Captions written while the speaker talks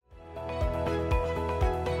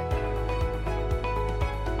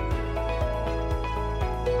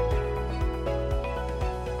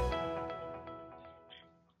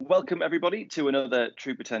welcome everybody to another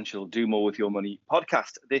True Potential Do More With Your Money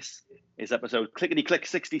podcast. This is episode clickety click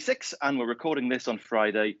 66, and we're recording this on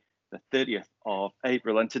Friday, the 30th of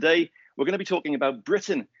April. And today we're going to be talking about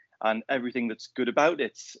Britain and everything that's good about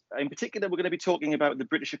it. In particular, we're going to be talking about the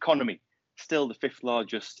British economy, still the fifth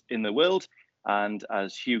largest in the world. And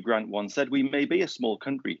as Hugh Grant once said, we may be a small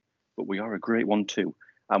country, but we are a great one too.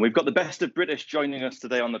 And we've got the best of British joining us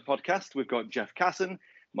today on the podcast. We've got Jeff Casson,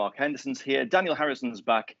 Mark Henderson's here, Daniel Harrison's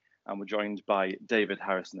back, and we're joined by David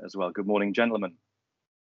Harrison as well. Good morning, gentlemen.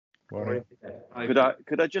 Morning.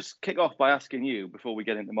 Could I just kick off by asking you, before we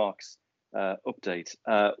get into Mark's update,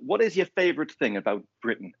 what is your favourite thing about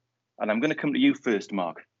Britain? And I'm going to come to you first,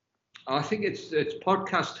 Mark. I think it's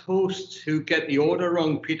podcast hosts who get the order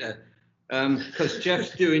wrong, Peter, because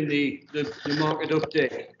Jeff's doing the market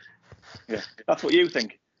update. Yeah, that's what you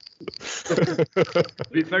think. It'll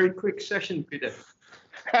be a very quick session, Peter.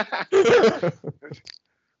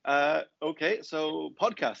 Okay, so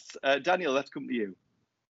podcasts. Daniel, let's come to you.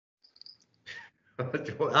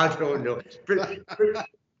 I don't know.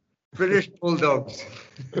 British Bulldogs.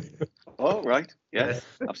 Oh, right. Yes,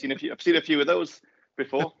 I've seen a few of those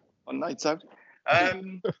before on nights out.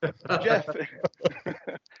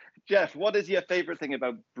 Jeff, what is your favourite thing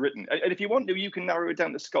about Britain? And if you want to, you can narrow it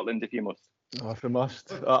down to Scotland if you must. Oh, if I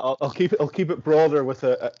must, I'll keep it broader with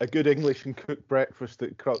a good English and cooked breakfast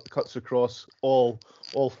that cuts across all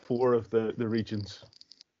four of the regions.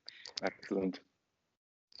 Excellent.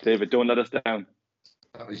 David, don't let us down.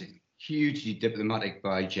 That was hugely diplomatic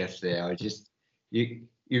by Jeff there. You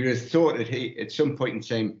would have thought that he, at some point in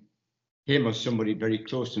time, him or somebody very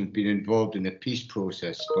close to him, been involved in the peace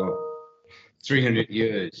process for 300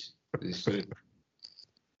 years. Sort of,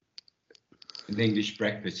 an English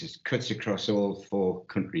breakfast just cuts across all four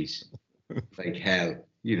countries like hell,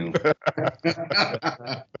 you know,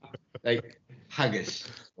 like haggis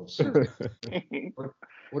or something.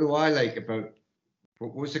 What do I like about?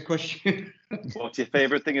 What was the question? What's your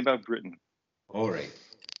favourite thing about Britain? All right.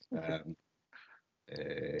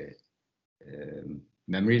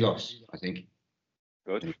 Memory loss, I think.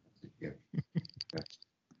 Good. Yeah.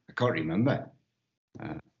 I can't remember.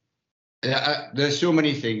 There's so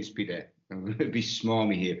many things, Peter. I'm going to be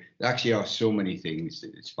smarmy here. There actually are so many things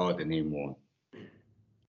that it's hard to name one.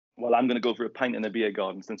 Well, I'm going to go for a pint in a beer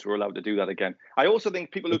garden since we're allowed to do that again. I also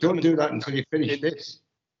think people who don't do that until you finish this.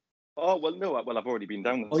 Oh, well, no. Well, I've already been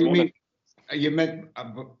down this morning. You meant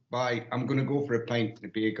by I'm going to go for a pint in a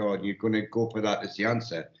beer garden. You're going to go for that as the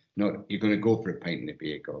answer. No, you're going to go for a pint in a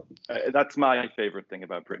beer garden. That's my favourite thing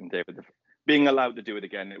about Britain, David. Being allowed to do it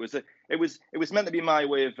again. It was meant to be my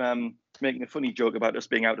way of making a funny joke about us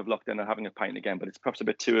being out of lockdown and having a pint again, but it's perhaps a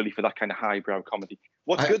bit too early for that kind of highbrow comedy.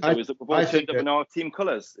 What's good though is that we've all turned up in our team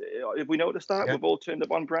colours. Have we noticed that? Yeah. We've all turned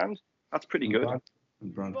up on brand. That's pretty good.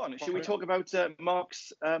 Come on, should we talk about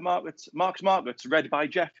Mark's markets read by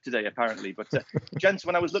Jeff today, apparently? But gents,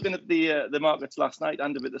 when I was looking at the markets last night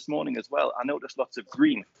and a bit this morning as well, I noticed lots of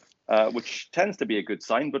green, which tends to be a good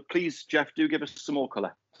sign. But please, Jeff, do give us some more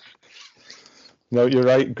colour. No, you're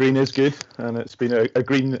right. Green is good, and it's been a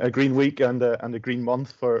green week and a green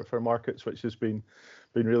month for markets, which has been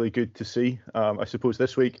really good to see. I suppose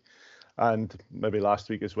this week and maybe last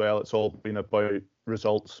week as well, it's all been about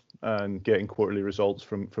results and getting quarterly results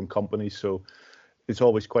from companies. So it's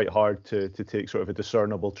always quite hard to take sort of a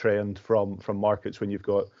discernible trend from markets when you've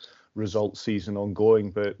got results season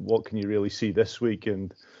ongoing. But what can you really see this week?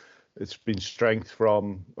 And it's been strength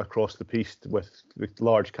from across the piece with the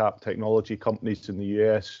large cap technology companies in the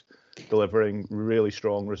US delivering really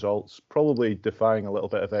strong results, probably defying a little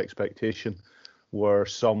bit of expectation, where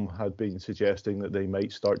some had been suggesting that they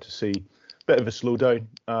might start to see a bit of a slowdown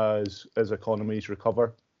as economies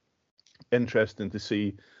recover. Interesting to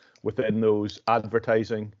see within those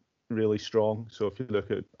advertising really strong. So if you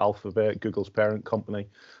look at Alphabet, Google's parent company,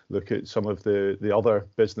 look at some of the other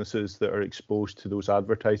businesses that are exposed to those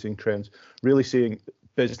advertising trends, really seeing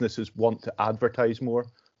businesses want to advertise more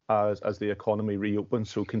as the economy reopens.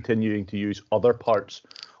 So continuing to use other parts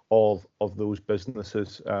of those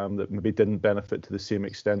businesses that maybe didn't benefit to the same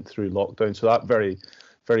extent through lockdown. So that very,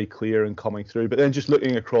 very clear and coming through. But then just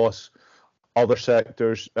looking across other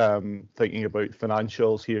sectors, thinking about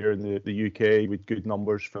financials here in the UK with good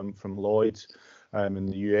numbers from Lloyds. In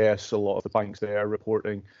the US, a lot of the banks there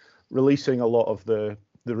reporting, releasing a lot of the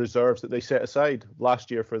reserves that they set aside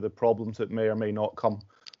last year for the problems that may or may not come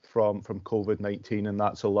from COVID-19, and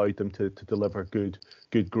that's allowed them to deliver good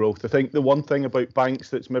growth. I think the one thing about banks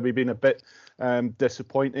that's maybe been a bit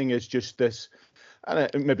disappointing is just this, and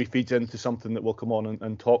it maybe feeds into something that we'll come on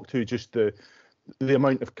and talk to, just the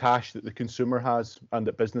amount of cash that the consumer has and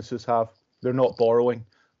that businesses have. They're not borrowing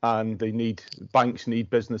and banks need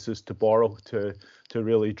businesses to borrow to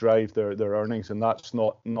really drive their earnings, and that's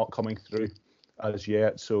not coming through as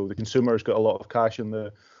yet. So the consumer's got a lot of cash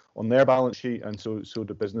on their balance sheet, and so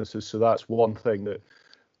do businesses. So that's one thing that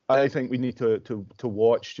I think we need to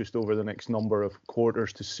watch just over the next number of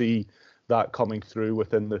quarters to see that coming through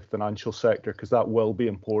within the financial sector, because that will be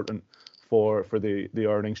important for the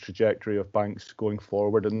earnings trajectory of banks going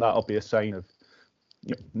forward, and that'll be a sign of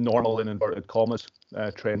normal, in inverted commas,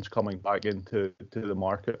 trends coming back into the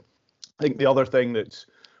market. I think the other thing that's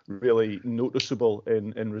really noticeable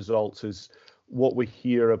in results is what we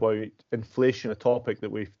hear about inflation, a topic that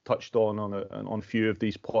we've touched on a few of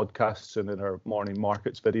these podcasts and in our morning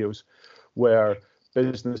markets videos, where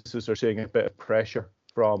businesses are seeing a bit of pressure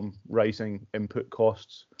from rising input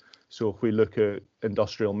costs. So if we look at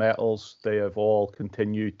industrial metals, they have all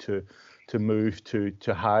continued to move to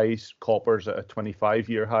highs. Copper's at a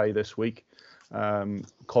 25-year high this week.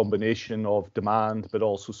 Combination of demand, but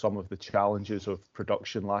also some of the challenges of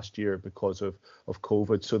production last year because of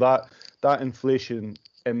COVID. So that inflation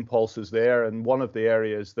impulse is there, and one of the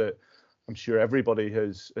areas that I'm sure everybody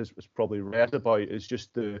has probably read about is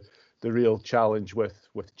just the real challenge with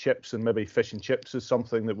chips, and maybe fish and chips is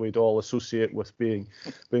something that we'd all associate with being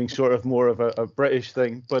sort of more of a British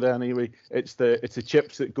thing. But anyway, it's the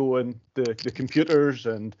chips that go in the computers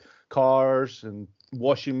and cars and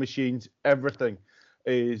washing machines. Everything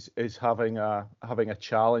is having a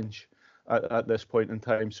challenge at this point in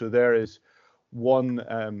time. So there is one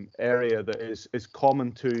area that is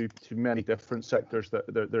common to many different sectors that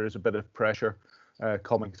there is a bit of pressure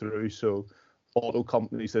coming through. So auto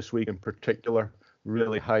companies this week in particular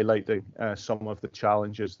really highlighting some of the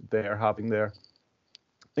challenges they're having there.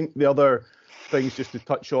 I think the other things just to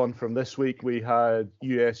touch on from this week, we had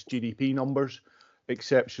US GDP numbers,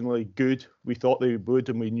 exceptionally good. We thought they would,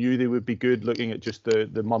 and we knew they would be good looking at just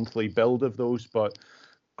the monthly build of those, but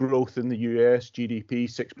growth in the US GDP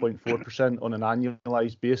 6.4% on an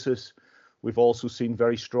annualized basis. We've also seen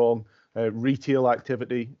very strong retail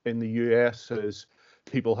activity in the US as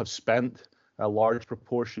people have spent a large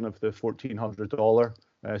proportion of the $1,400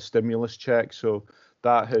 stimulus check. So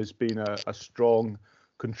that has been a strong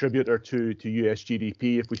contributor to US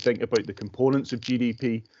GDP. If we think about the components of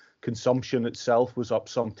GDP, consumption itself was up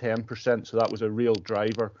some 10%. So that was a real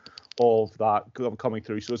driver of that coming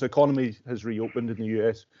through. So as the economy has reopened in the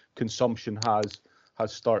US, consumption has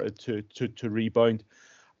started to rebound.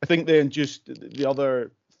 I think then just the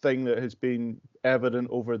other thing that has been evident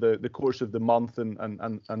over the course of the month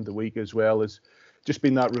and the week as well is just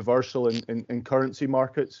been that reversal in currency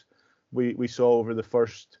markets. We saw over the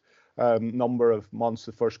first number of months,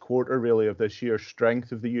 the first quarter really of this year,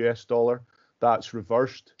 strength of the US dollar. That's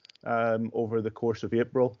reversed over the course of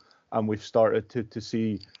April, and we've started to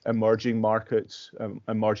see emerging markets,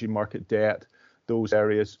 emerging market debt, those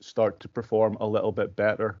areas start to perform a little bit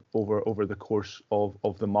better over the course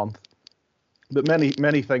of the month. But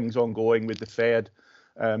many things ongoing with the Fed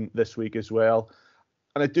this week as well.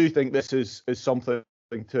 And I do think this is something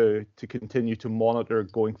to continue to monitor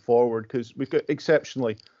going forward, because we've got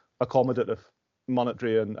exceptionally accommodative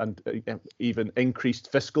monetary and even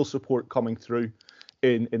increased fiscal support coming through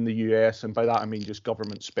in the US. And by that, I mean just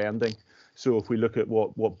government spending. So if we look at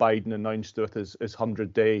what Biden announced with his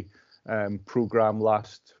 100-day program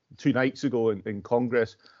two nights ago in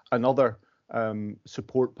Congress, another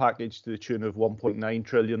support package to the tune of 1.9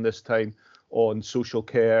 trillion this time on social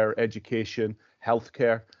care, education,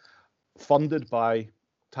 healthcare, funded by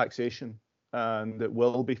taxation, and it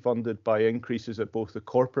will be funded by increases at both the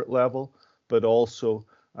corporate level, but also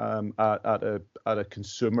at a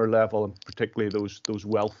consumer level, and particularly those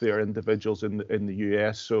wealthier individuals in the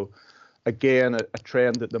US. So again, a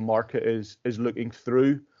trend that the market is looking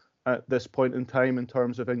through at this point in time in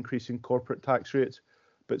terms of increasing corporate tax rates,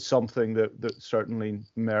 but something that certainly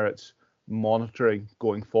merits monitoring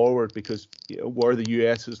going forward, because where the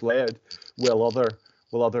US is led, will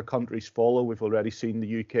other countries follow? We've already seen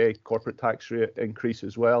the UK corporate tax rate increase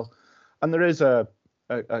as well, and there is a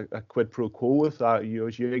quid pro quo with that.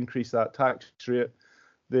 As you increase that tax rate,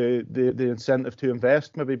 the incentive to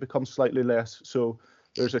invest maybe becomes slightly less. So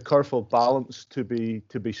there's a careful balance to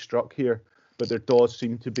be struck here, but there does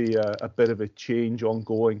seem to be a bit of a change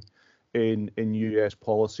ongoing in US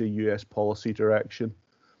policy direction.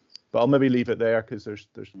 But I'll maybe leave it there because there's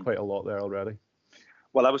quite a lot there already.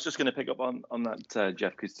 Well, I was just going to pick up on that,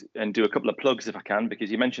 Jeff, and do a couple of plugs if I can,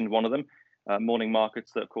 because you mentioned one of them, morning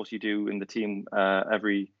markets, that of course you do in the team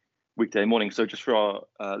every weekday morning. So just for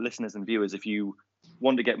our listeners and viewers, if you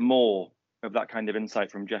want to get more of that kind of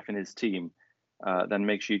insight from Jeff and his team, then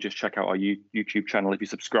make sure you just check out our YouTube channel. If you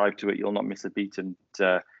subscribe to it, you'll not miss a beat. And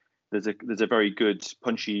there's a very good,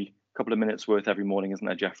 punchy couple of minutes worth every morning, isn't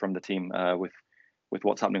there, Jeff, from the team with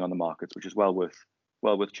what's happening on the markets, which is well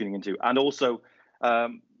worth tuning into. And also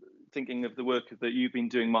thinking of the work that you've been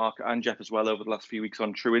doing, Mark and Jeff, as well over the last few weeks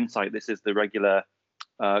on True Insight. This is the regular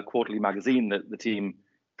quarterly magazine that the team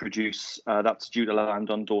produce. That's due to land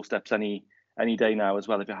on doorsteps any day now as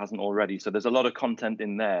well, if it hasn't already. So there's a lot of content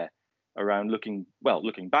in there around looking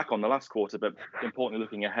back on the last quarter, but importantly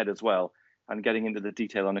looking ahead as well, and getting into the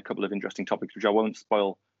detail on a couple of interesting topics, which I won't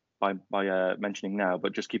spoil by mentioning now,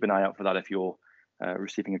 but just keep an eye out for that if you're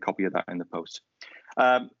receiving a copy of that in the post.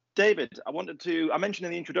 David, I mentioned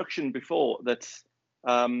in the introduction before that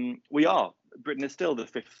Britain is still the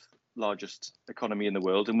 5th largest economy in the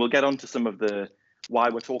world, and we'll get on to some of why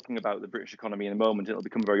we're talking about the British economy in a moment. It'll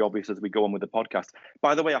become very obvious as we go on with the podcast.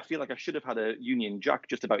 By the way, I feel like I should have had a Union Jack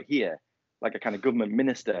just about here, like a kind of government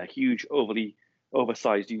minister, a huge, overly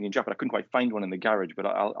oversized Union Jack, but I couldn't quite find one in the garage, but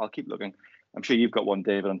I'll keep looking. I'm sure you've got one,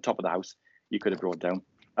 David, on top of the house you could have brought down.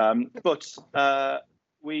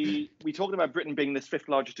 We talked about Britain being this 5th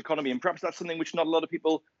largest economy, and perhaps that's something which not a lot of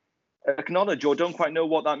people acknowledge or don't quite know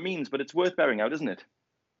what that means, but it's worth bearing out, isn't it?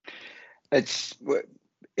 It's,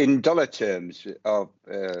 in dollar terms, our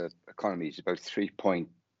economy is about 3.1,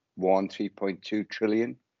 3.2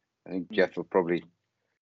 trillion. I think Jeff will probably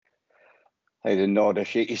either nod or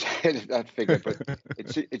shake his head at that figure, but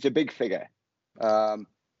it's a big figure.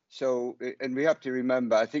 So, and we have to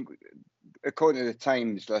remember, I think, according to the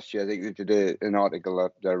Times last year, I think they did an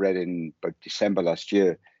article that I read in about December last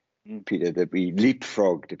year, Peter, that we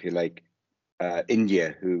leapfrogged, if you like,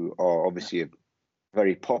 India, who are obviously a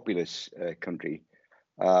very populous country.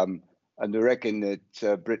 And they reckon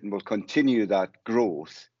that Britain will continue that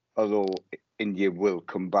growth, although India will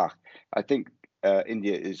come back. I think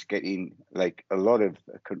India is getting, like a lot of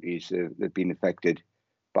countries that have been affected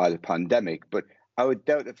by the pandemic, but I would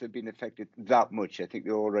doubt if they've been affected that much. I think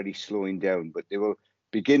they're already slowing down, but they will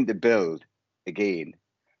begin to build again.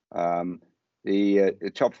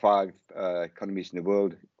 The top 5 economies in the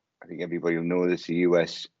world, I think everybody will know this: the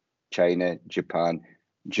US, China, Japan,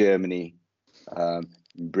 Germany,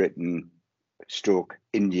 Britain,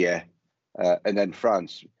 India, and then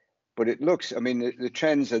France. But it looks, I mean, the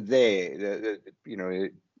trends are there.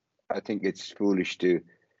 I think it's foolish to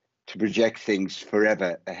project things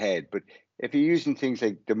forever ahead. But if you're using things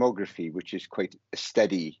like demography, which is quite a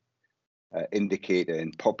steady indicator,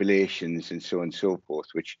 and populations and so on and so forth,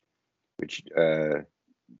 which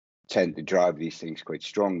tend to drive these things quite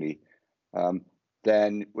strongly,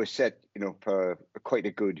 then we're set, for quite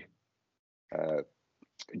a good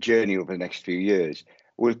journey over the next few years.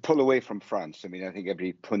 We'll pull away from France. I mean, I think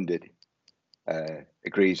every pundit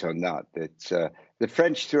agrees on that. That the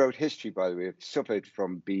French throughout history, by the way, have suffered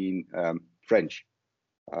from being French,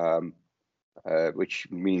 which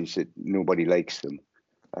means that nobody likes them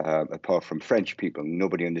apart from French people.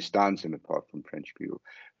 Nobody understands them apart from French people.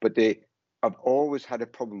 But they have always had a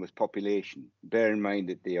problem with population. Bear in mind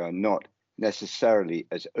that they are not necessarily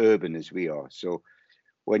as urban as we are. So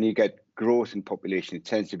when you get growth in population, it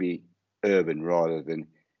tends to be urban rather than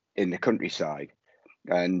in the countryside.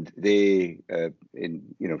 And they,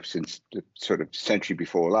 since the sort of century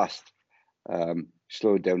before last,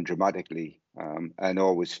 slowed down dramatically, and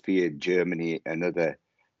always feared Germany and other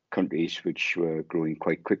countries which were growing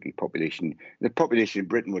quite quickly. The population in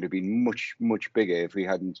Britain would have been much, much bigger if we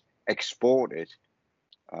hadn't exported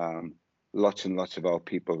lots and lots of our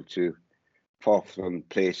people to far-flung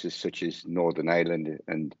places such as Northern Ireland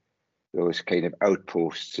and those kind of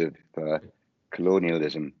outposts of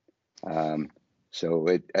colonialism. So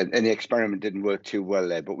the experiment didn't work too well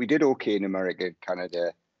there, but we did okay in America,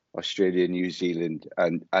 Canada, Australia, New Zealand,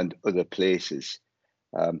 and other places.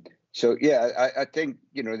 So yeah, I think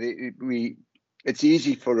it's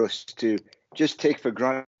easy for us to just take for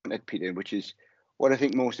granted, Peter, which is what I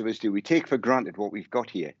think most of us do. We take for granted what we've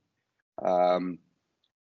got here, and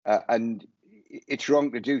it's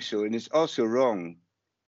wrong to do so. And it's also wrong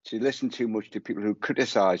to listen too much to people who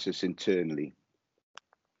criticize us internally,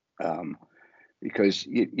 because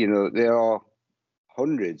there are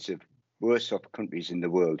hundreds of worse off countries in the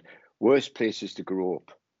world, worse places to grow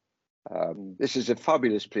up. This is a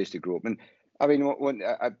fabulous place to grow up. And I mean,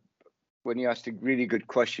 when you asked a really good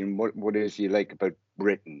question, what is you like about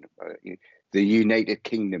Britain, the United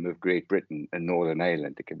Kingdom of Great Britain and Northern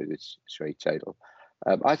Ireland, to give it its right title,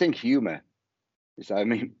 I think humour is. I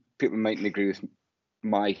mean, people mightn't agree with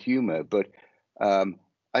my humour, but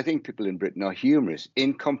I think people in Britain are humorous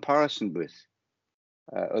in comparison with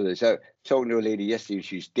others. I was talking to a lady yesterday,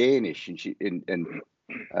 she's Danish, and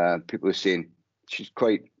people were saying, she's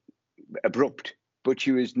quite abrupt, but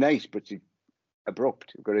she was nice, but she's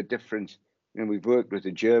abrupt. We've got a difference. You know, we've worked with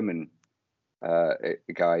a German a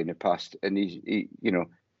guy in the past, and he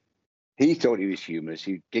he thought he was humorous.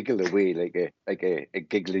 He giggled away like a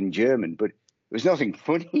giggling German, but there was nothing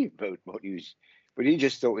funny about what he was. But he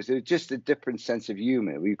just thought it was just a different sense of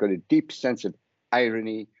humor. We've got a deep sense of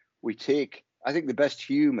irony. We take, I think, the best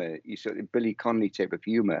humor, you sort of Billy Connolly type of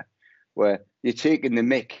humor, where you're taking the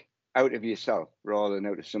mick out of yourself rather than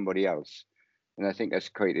out of somebody else. And I think that's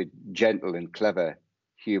quite a gentle and clever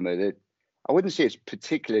humor that I wouldn't say it's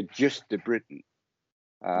particular just to Britain,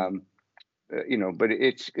 but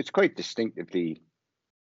it's quite distinctively,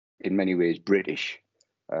 in many ways, British.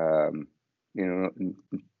 Not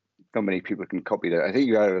many people can copy that. I think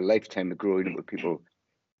you had a lifetime of growing up with people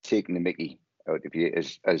taking the mickey out of you,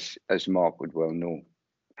 as Mark would well know.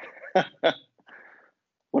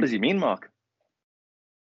 What does he mean, Mark?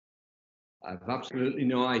 I've absolutely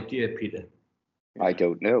no idea, Peter. I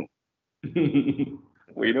don't know.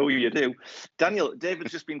 We know you do. Daniel,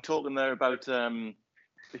 David's just been talking there about,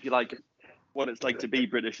 if you like, what it's like to be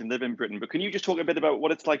British and live in Britain. But can you just talk a bit about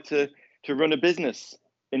what it's like to run a business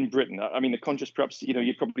in Britain? I mean, the conscious, perhaps,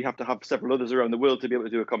 you'd probably have to have several others around the world to be able to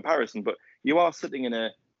do a comparison. But you are sitting in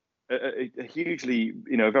a hugely,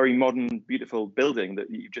 very modern, beautiful building that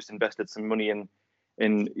you've just invested some money in,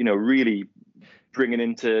 really bringing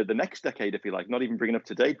into the next decade, if you like, not even bringing up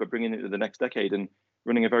to date, but bringing it into the next decade and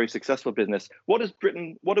running a very successful business. What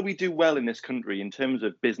do we do well in this country in terms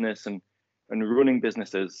of business and running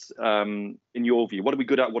businesses, in your view? What are we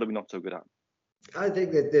good at? What are we not so good at? I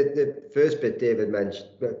think that the first bit David mentioned,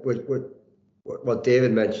 what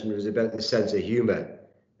David mentioned was about the sense of humour.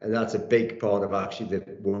 And that's a big part of actually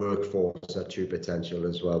the workforce at True Potential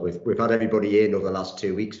as well. We've had everybody in over the last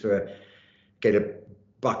 2 weeks for a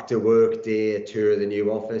back to work day, a tour of the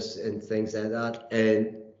new office and things like that.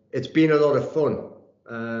 And it's been a lot of fun.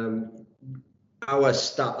 Our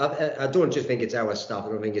staff, I don't just think it's our staff, I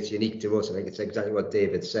don't think it's unique to us. I think it's exactly what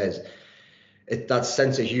David says. That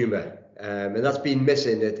sense of humour. And that's been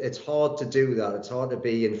missing. It's hard to do that. It's hard to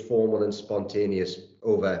be informal and spontaneous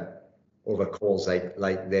over calls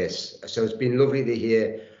like this. So it's been lovely to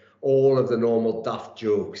hear all of the normal daft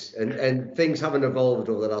jokes, and things haven't evolved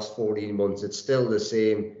over the last 14 months. It's still the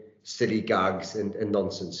same silly gags and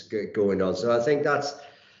nonsense going on. So I think that's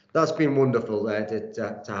been wonderful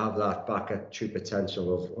to have that back at True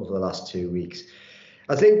Potential over the last 2 weeks.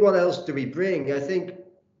 I think, what else do we bring? I think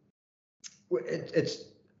it's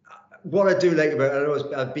what I do like about it. I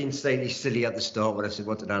know I've been slightly silly at the start when I said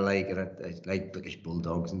what did I like, and I like British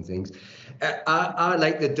Bulldogs and things. I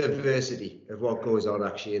like the diversity of what goes on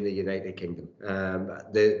actually in the United Kingdom.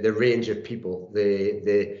 The range of people,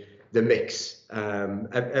 the mix,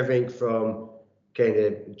 everything from kind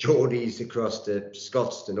of Geordies across to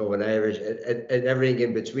Scots to Northern Irish and everything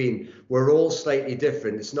in between. We're all slightly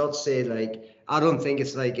different. It's not, say, I don't think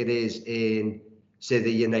it's like it is in, say,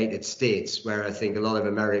 the United States, where I think a lot of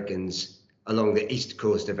Americans along the East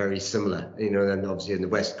Coast are very similar, and obviously in the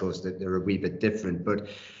West Coast they're a wee bit different. But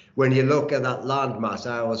when you look at that landmass,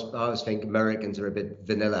 I always think Americans are a bit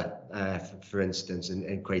vanilla, for instance,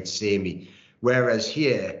 and quite samey. Whereas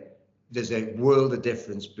here, there's a world of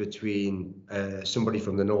difference between somebody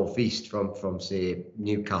from the Northeast, from say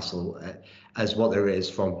Newcastle, as what there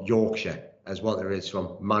is from Yorkshire, as what there is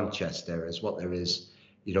from Manchester, as what there is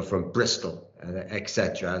from Bristol,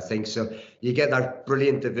 etc. I think so. You get that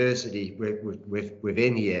brilliant diversity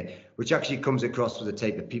within here, which actually comes across with the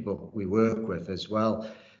type of people we work with as well.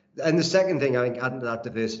 And the second thing, I think, adding to that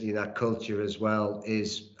diversity and that culture as well,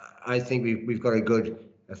 is I think we've got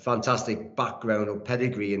a fantastic background or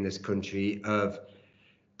pedigree in this country of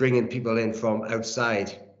bringing people in from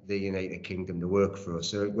outside the United Kingdom to work for us.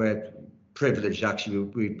 So we're privileged, actually.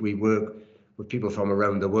 We work with people from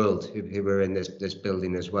around the world who are in this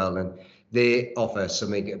building as well, and they offer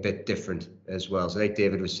something a bit different as well. So like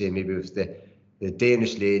David was saying, maybe with the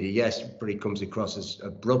Danish lady, yes, pretty comes across as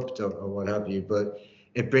abrupt or what have you, but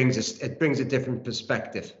it brings a different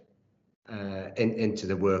perspective into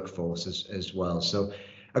the workforce as well. So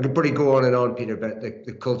I could probably go on and on, Peter, about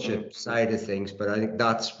the culture side of things, but I think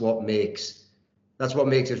that's what makes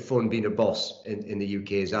it fun being a boss in the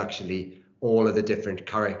UK, is actually all of the different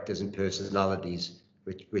characters and personalities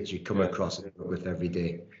which you come across and work with every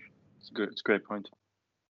day. It's good. It's a great point.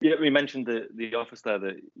 Yeah, we mentioned the office there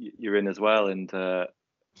that you're in as well, and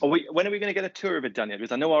when are we going to get a tour of it, Daniel?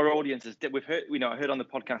 Because I know our audience is. We've heard, I heard on the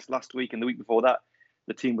podcast last week and the week before that,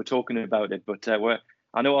 the team were talking about it, but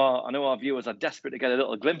I know our viewers are desperate to get a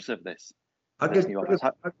little glimpse of this. I could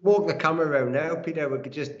walk the camera around now, Peter. We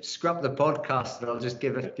could just scrap the podcast, and I'll just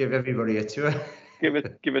give everybody a tour. give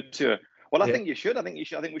a tour. Well, I think you should. I think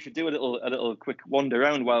we should do a little quick wander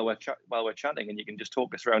around while we're chatting, and you can just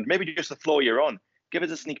talk us around. Maybe just the floor you're on. Give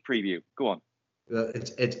us a sneak preview. Go on.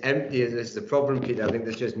 It's empty. It's the problem, Peter. I think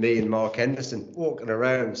there's just me and Mark Henderson walking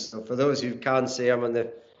around. So for those who can't see, I'm on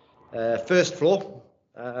the first floor.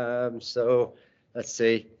 So let's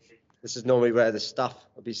see. This is normally where the staff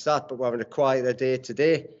will be sat, but we're having a quieter day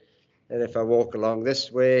today. And if I walk along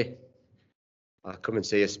this way, I'll come and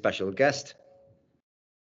see a special guest.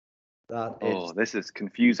 This is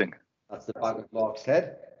confusing. That's the back of Mark's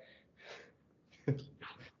head.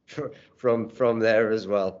 from there as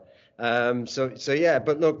well. So yeah,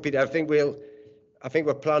 but look, Peter, I think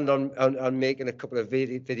we're planned on making a couple of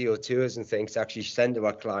video tours and things to actually send to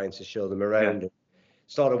our clients to show them around. Yeah.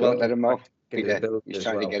 Start Don't let them off, Peter. He's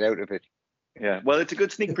trying to get out of it. Yeah, well, it's a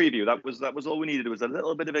good sneak preview. That was all we needed. It was a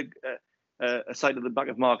little bit of a sight of the back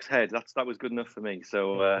of Mark's head. That was good enough for me.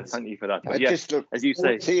 So thank you for that. But yeah, as you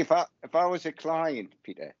say, see, if I was a client,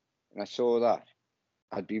 Peter, and I saw that,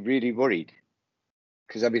 I'd be really worried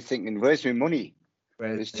because I'd be thinking, "Where's my money?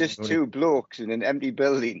 There's just two blokes in an empty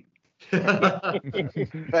building."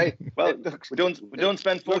 Right? Well, we don't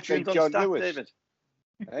spend fortunes on staff, Lewis. David.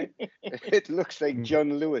 Right? It looks like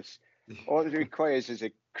John Lewis. All it requires is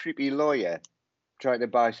a creepy lawyer trying to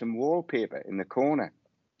buy some wallpaper in the corner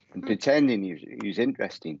and pretending he's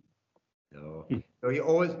interesting. No, you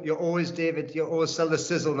always, David. You always sell the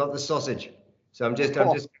sizzle, not the sausage. So I'm just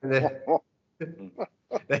gonna.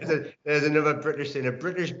 There's another British thing, a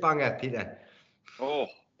British banger, Peter. Oh,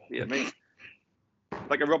 yeah, me.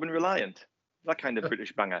 Like a Robin Reliant, that kind of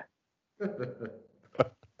British banger.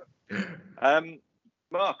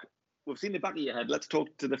 Mark, we've seen the back of your head. Let's talk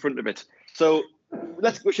to the front of it. So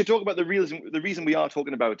we should talk about the reason we are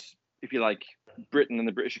talking about, if you like, Britain and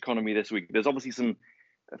the British economy this week. There's obviously some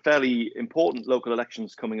fairly important local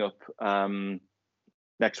elections coming up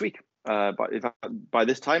next week. By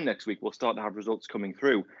this time next week, we'll start to have results coming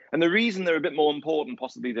through. And the reason they're a bit more important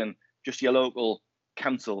possibly than just your local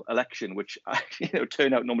council election, which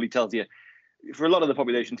turnout normally tells you, for a lot of the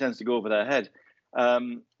population, tends to go over their head.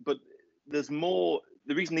 But there's more.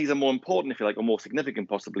 The reason these are more important, if you like, or more significant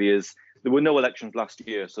possibly, is there were no elections last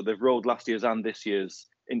year. So they've rolled last year's and this year's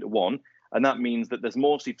into one. And that means that there's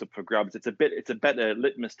more seats up for grabs. It's a better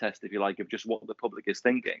litmus test, if you like, of just what the public is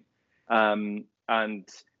thinking. And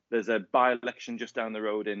there's a by-election just down the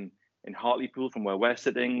road in Hartlepool from where we're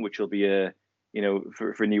sitting, which will be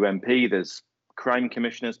for a new MP. There's crime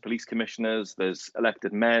commissioners, police commissioners, there's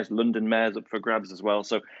elected mayors, London mayors up for grabs as well.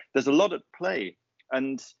 So there's a lot at play.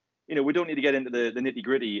 And we don't need to get into the nitty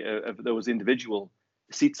gritty of those individual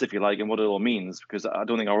seats, if you like, and what it all means, because I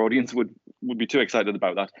don't think our audience would be too excited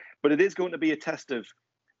about that. But it is going to be a test of,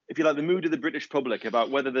 if you like, the mood of the British public about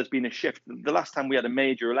whether there's been a shift. The last time we had a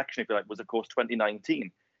major election, if you like, was, of course, 2019.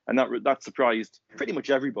 And that surprised pretty much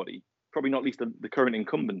everybody, probably not least the current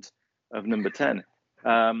incumbent of number 10.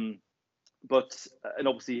 And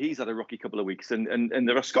obviously he's had a rocky couple of weeks. And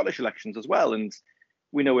there are Scottish elections as well. And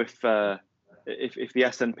we know if the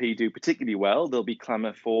SNP do particularly well, there'll be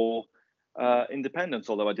clamour for independence.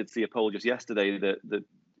 Although I did see a poll just yesterday that the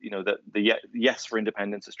yes for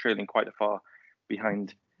independence is trailing quite a far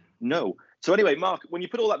behind no. So anyway, Mark, when you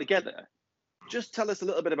put all that together, just tell us a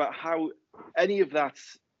little bit about how any of that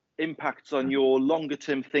impacts on your longer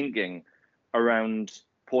term thinking around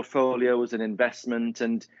portfolios and investment,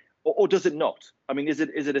 or does it not? I mean, is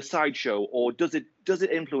it a sideshow, or does it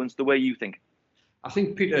influence the way you think? I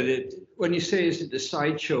think, Peter, that when you say is it a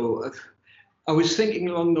sideshow, I was thinking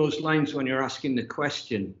along those lines when you're asking the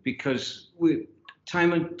question, because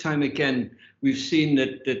time and time again, we've seen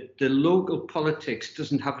that the local politics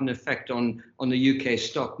doesn't have an effect on the UK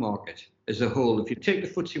stock market as a whole. If you take the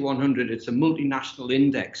FTSE 100, it's a multinational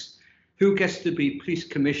index. Who gets to be police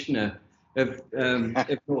commissioner of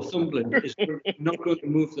Northumberland is not going to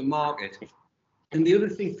move the market. And the other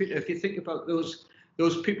thing, Peter, if you think about those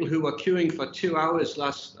people who were queuing for 2 hours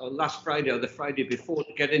last Friday or the Friday before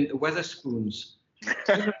to get into Wetherspoons,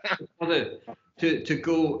 to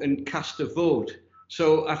go and cast a vote.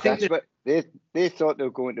 So I think that's what they thought they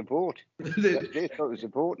were going to vote. They thought it was a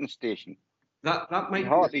voting station. That might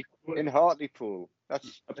in Hartlepool. They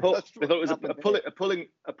thought it was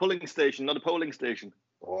a pulling station, not a polling station.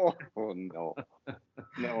 Oh no,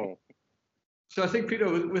 no. So I think,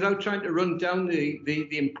 Peter, without trying to run down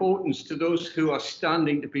the importance to those who are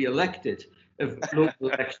standing to be elected of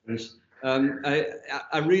local elections,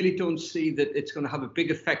 I really don't see that it's going to have a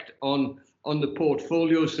big effect on on the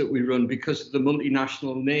portfolios that we run because of the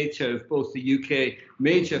multinational nature of both the UK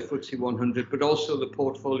major FTSE 100, but also the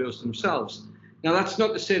portfolios themselves. Now, that's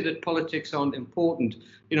not to say that politics aren't important.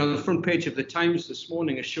 You know, the front page of the Times this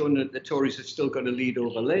morning has shown that the Tories have still got a lead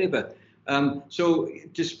over Labour. So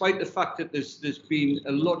despite the fact that there's been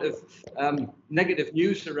a lot of negative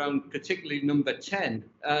news around particularly number 10,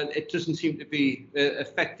 it doesn't seem to be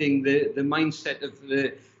affecting the mindset of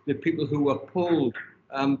the people who were polled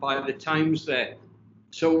by the Times there.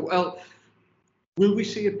 So, well, will we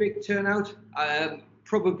see a big turnout?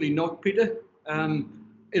 Probably not, Peter.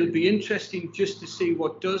 It'll be interesting just to see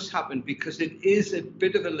what does happen, because it is a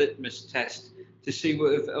bit of a litmus test to see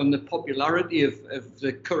on the popularity of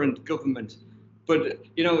the current government. But,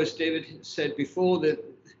 you know, as David said before, that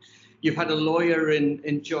you've had a lawyer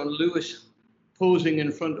in John Lewis posing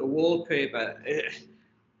in front of wallpaper.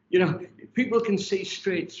 You know, people can see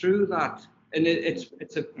straight through that. And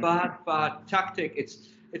it's a bad tactic.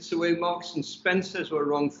 It's the way Marks and Spencers were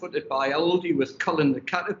wrong-footed by Aldi with Colin the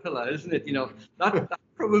Caterpillar, isn't it? You know, that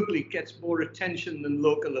probably gets more attention than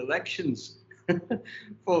local elections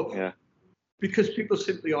because people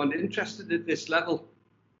simply aren't interested at this level.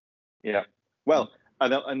 Yeah. Well,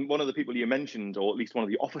 and one of the people you mentioned, or at least one of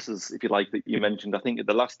the officers, if you like, that you mentioned, I think at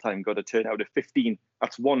the last time got a turnout of 15.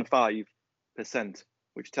 That's 15%,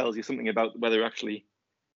 which tells you something about whether actually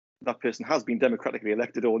that person has been democratically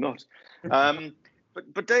elected or not.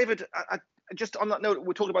 But David, I just on that note,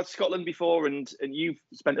 we talked about Scotland before, and you've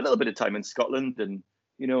spent a little bit of time in Scotland, and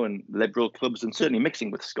you know, and liberal clubs, and certainly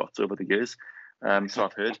mixing with Scots over the years. So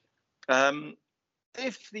I've heard.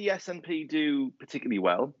 If the SNP do particularly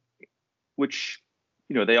well, which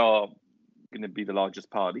you know they are going to be the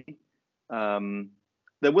largest party,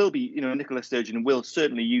 there will be, you know, Nicola Sturgeon will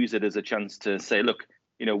certainly use it as a chance to say, look,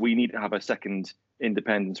 you know, we need to have a second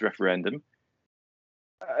independence referendum.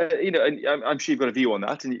 You know, and I'm sure you've got a view on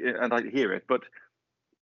that, and I hear it. But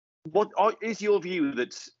what is your view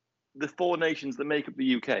that the four nations that make up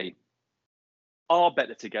the UK are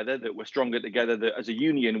better together, that we're stronger together, that as a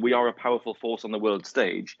union we are a powerful force on the world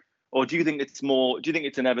stage? Or do you think it's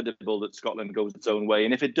inevitable that Scotland goes its own way?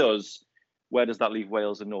 And if it does, where does that leave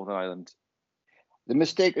Wales and Northern Ireland? The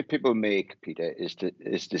mistake that people make, Peter, is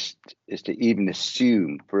to even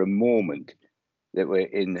assume for a moment that we're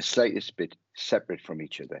in the slightest bit separate from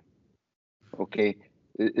each other. Okay,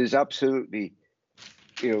 there's absolutely,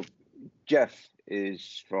 you know, Jeff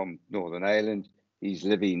is from Northern Ireland. He's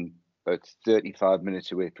living about 35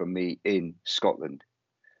 minutes away from me in Scotland.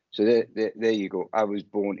 So there you go. I was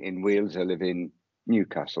born in Wales. I live in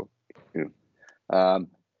Newcastle. You know,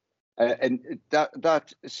 and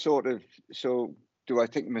that sort of. So do I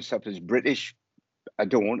think of myself as British? I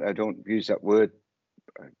don't use that word.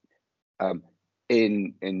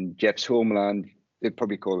 In Jeff's homeland, they'd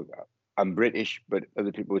probably call it, I'm British, but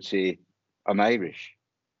other people would say I'm Irish.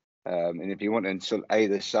 And if you want to insult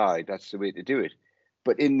either side, that's the way to do it.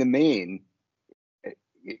 But in the main,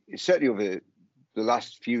 certainly over the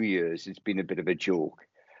last few years, it's been a bit of a joke.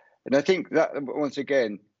 And I think that, once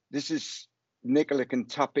again, this is Nicola can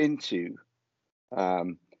tap into,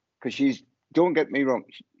 because she's, don't get me wrong,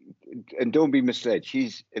 and don't be misled,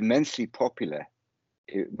 she's immensely popular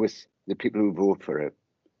with the people who vote for her.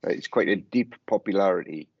 Right? It's quite a deep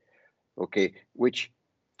popularity, okay, which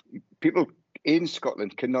people in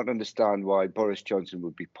Scotland cannot understand why Boris Johnson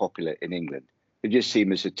would be popular in England. They just see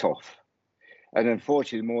him as a toff. And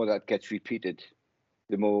unfortunately, the more that gets repeated,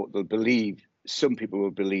 the more they'll believe, some people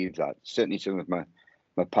will believe that. Certainly some of my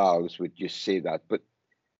pals would just say that. But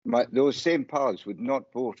those same pals would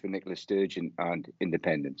not vote for Nicola Sturgeon and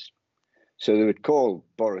independence. So they would call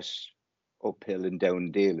Boris uphill and down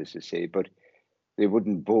dale, as they say, but they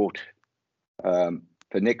wouldn't vote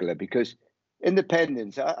for Nicola, because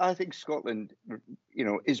independence, I think Scotland, you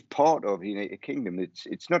know, is part of the United Kingdom.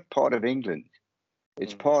 It's not part of England.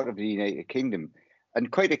 It's part of the United Kingdom,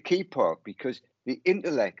 and quite a key part, because the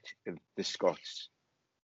intellect of the Scots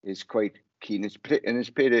is quite keen. It's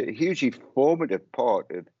played a hugely formative part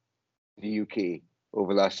of the UK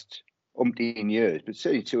over the last umpteen years, but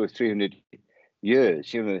certainly 200 or 300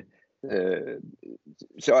 years. You know,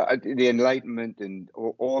 so the Enlightenment and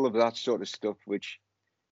all of that sort of stuff, which,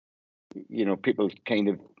 you know, people kind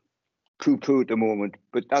of poo-poo at the moment,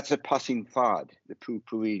 but that's a passing fad. The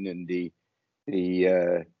poo-pooing and the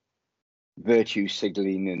virtue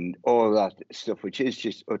signaling and all that stuff, which is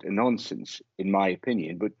just utter nonsense, in my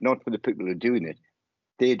opinion, but not for the people who are doing it.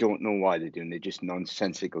 They don't know why they're doing it. They're just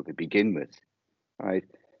nonsensical to begin with, right?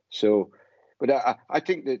 So, but I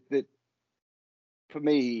think that for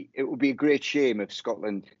me, it would be a great shame if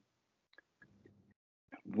Scotland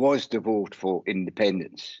was to vote for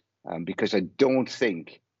independence, because I don't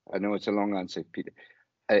think, I know it's a long answer, Peter,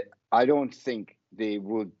 I don't think they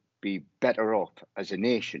would be better off as a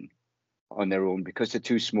nation on their own because they're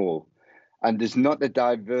too small. And there's not the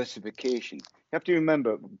diversification. You have to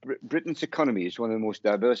remember, Britain's economy is one of the most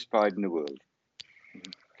diversified in the world.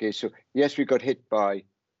 Okay, so yes, we got hit by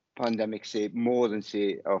pandemic, say, more than,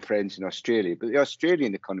 say, our friends in Australia, but the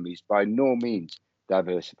Australian economy is by no means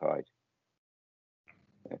diversified.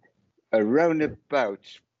 Around about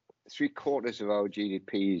 3/4 of our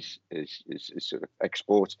GDP is sort of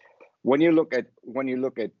exports. When you look at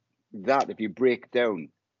that, if you break down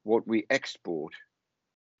what we export,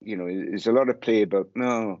 you know, there's a lot of play about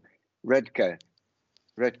Redcar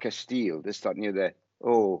steel, this, that, and the other.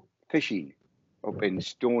 Oh, fishing up in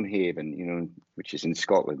Stonehaven, you know, which is in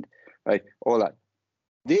Scotland, right? All that.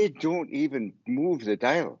 They don't even move the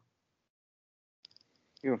dial.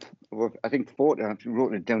 You know, I think 40, I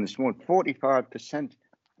wrote it down this morning, 45%.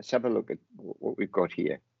 Let's have a look at what we've got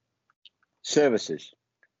here. Services,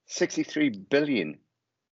 63 billion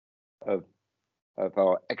of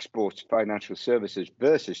our exports, financial services,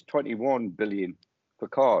 versus 21 billion for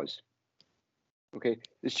cars. Okay,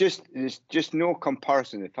 there's just no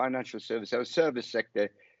comparison. The financial service, our service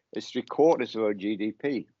sector, is 3/4 of our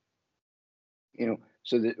GDP. You know,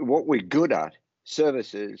 so what we're good at,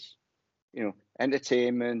 services, you know,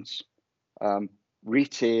 entertainment,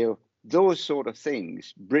 retail, those sort of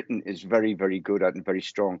things, Britain is very, very good at and very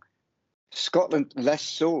strong. Scotland, less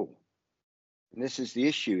so. And this is the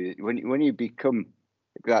issue. When you become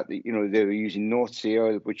that, you know, they were using North Sea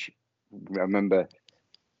oil, which I remember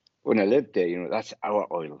when I lived there, you know, that's our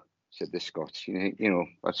oil, said the Scots. You know,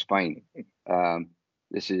 that's fine.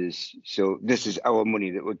 This is our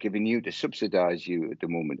money that we're giving you to subsidise you at the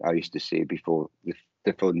moment, I used to say before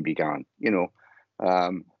the fun began, you know.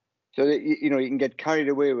 So that, you know, you can get carried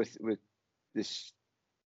away with this,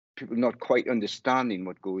 people not quite understanding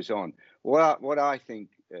what goes on. What I think,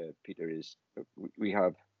 Peter, is we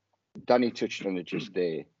have, Danny touched on it just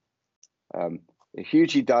there, a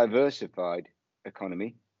hugely diversified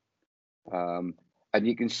economy. And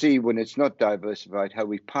you can see when it's not diversified how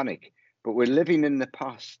we panic. But we're living in the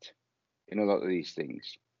past in a lot of these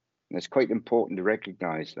things. And it's quite important to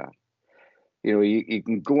recognise that. You know, you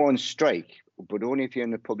can go on strike, but only if you're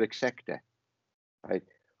in the public sector. Right?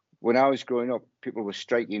 When I was growing up, people were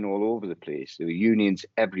striking all over the place. There were unions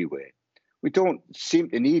everywhere. We don't seem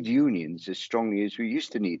to need unions as strongly as we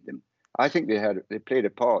used to need them. I think they played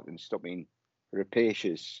a part in stopping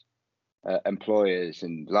rapacious employers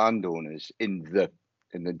and landowners in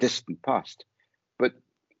the distant past. But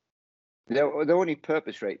the only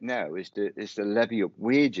purpose right now is to levy up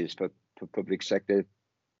wages for public sector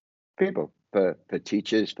people, for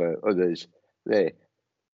teachers, for others there.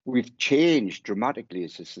 We've changed dramatically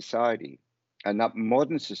as a society, and that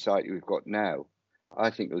modern society we've got now, I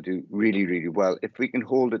think will do really, really well if we can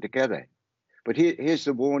hold it together. But here's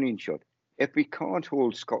the warning shot. If we can't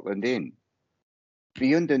hold Scotland in,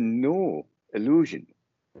 be under no illusion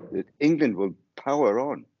that England will power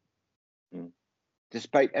on,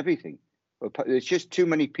 despite everything. There's just too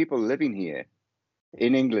many people living here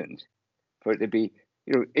in England for it to be,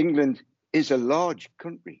 you know, England is a large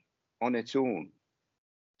country on its own.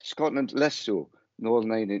 Scotland less so,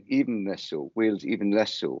 Northern Ireland even less so, Wales even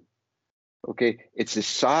less so. Okay, it's the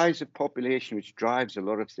size of population which drives a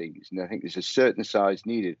lot of things, and I think there's a certain size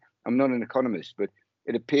needed. I'm not an economist, but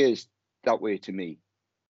it appears that way to me.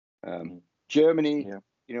 Germany,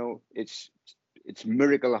 you know, it's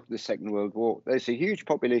miracle after the Second World War. There's a huge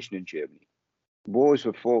population in Germany. Wars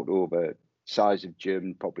were fought over size of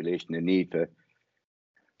German population,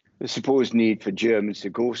 the supposed need for Germans to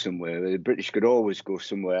go somewhere. The British could always go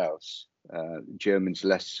somewhere else. Germans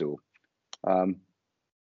less so.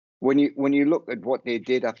 When you look at what they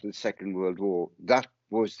did after the Second World War, that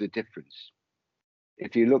was the difference.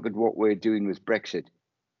 If you look at what we're doing with Brexit,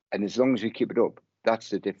 and as long as we keep it up, that's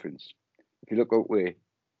the difference. If you look at what we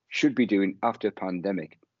should be doing after a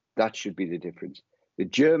pandemic, that should be the difference. The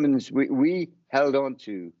Germans, we held on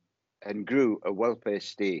to and grew a welfare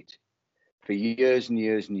state for years and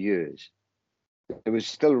years and years. There was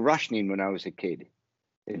still rationing when I was a kid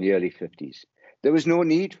in the early 50s. There was no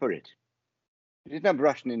need for it. They didn't have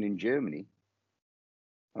rationing in Germany.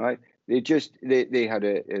 All right, they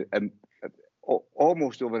had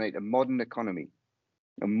almost overnight a modern economy,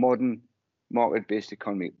 a modern market-based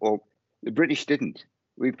economy. Or the British didn't.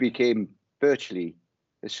 We became virtually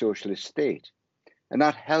a socialist state, and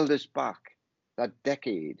that held us back. That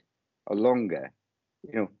decade or longer,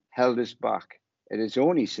 you know, held us back. It is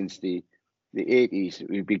only since the 80s that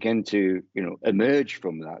we begin to, you know, emerge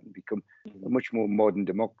from that and become a much more modern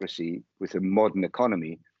democracy with a modern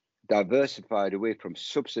economy. diversified away from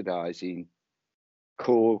subsidising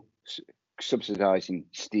coal, subsidising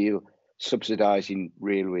steel, subsidising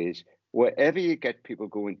railways. Wherever you get people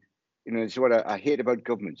going, it's what I hate about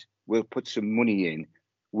governments. We'll put some money in.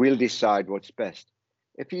 We'll decide what's best.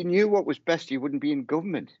 If you knew what was best, you wouldn't be in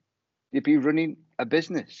government. You'd be running a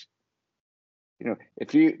business.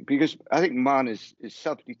 Because I think man is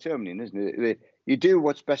self-determining, isn't it? You do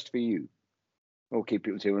what's best for you. Okay,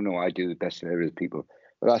 people say, well, no, I do the best for other people.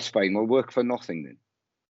 Well, that's fine. We'll work for nothing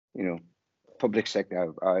then. Public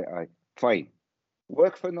sector, I fine.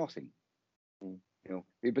 Work for nothing.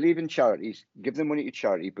 We believe in charities, give the money to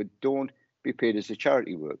charity, but don't be paid as a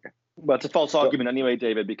charity worker. Well, it's a false argument anyway,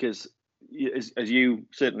 David, because as you,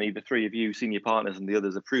 certainly the three of you, senior partners and the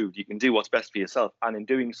others approved, you can do what's best for yourself, and in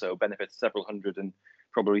doing so benefits several hundred and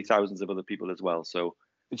probably thousands of other people as well. So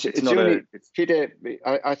Peter,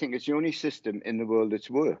 I think it's the only system in the world that's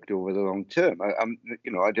worked over the long term.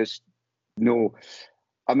 I just know,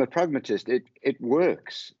 I'm a pragmatist. It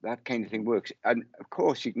works. That kind of thing works. And of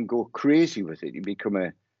course, you can go crazy with it. You become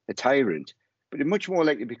a tyrant, but you're much more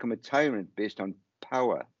likely to become a tyrant based on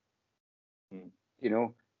power.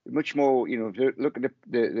 Much more. Look at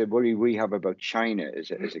the worry we have about China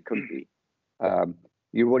as a country.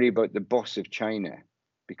 You worry about the boss of China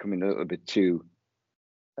becoming a little bit too.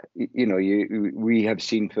 We have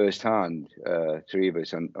seen firsthand, three of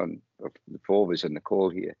us on the four of us on the call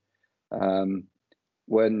here.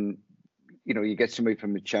 When you get somebody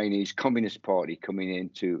from the Chinese Communist Party coming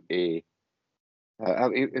into it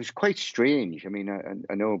was quite strange. I mean,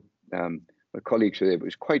 I know my colleagues were there, but it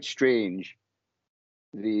was quite strange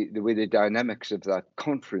the way the dynamics of that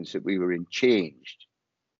conference that we were in changed,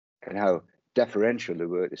 and how deferential they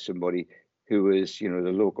were to somebody who was, the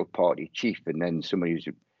local party chief, and then somebody who's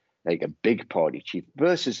like a big party chief,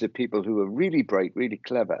 versus the people who were really bright, really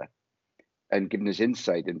clever, and giving us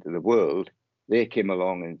insight into the world. They came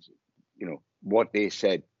along and, what they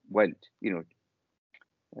said went,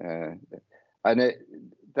 and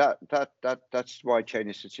that's why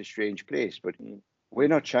China's such a strange place. But we're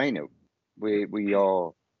not China. We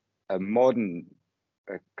are a modern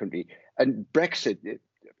country. And Brexit,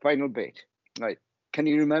 final bit, right? Can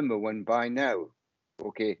you remember when by now,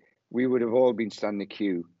 okay, we would have all been standing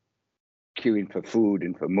queuing for food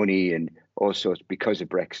and for money and all sorts because of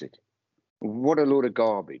Brexit? What a load of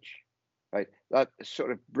garbage. Right, that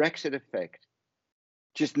sort of Brexit effect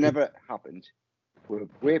just never happened. We're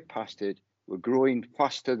way past it. We're growing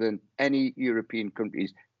faster than any European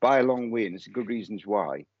countries by a long way, and there's good reasons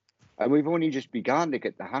why. And we've only just begun to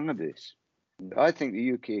get the hang of this. I think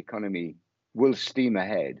the UK economy will steam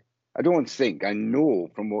ahead. I know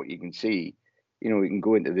from what you can see. We can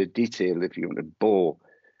go into the detail if you want to bore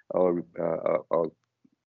our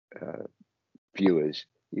viewers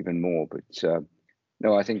even more, but.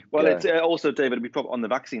 No, I think. Well, it's also, David, we probably on the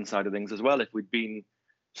vaccine side of things as well. If we'd been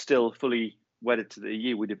still fully wedded to the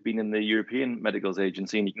EU, we'd have been in the European Medicals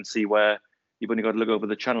Agency, and you can see where you've only got to look over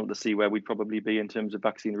the channel to see where we'd probably be in terms of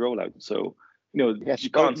vaccine rollout. So, yes, you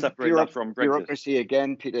can't separate that from Brexit. Bureaucracy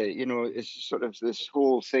again, Peter. It's sort of this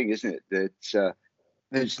whole thing, isn't it? That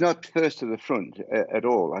it's not first to the front at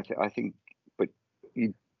all. I think, but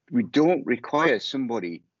we don't require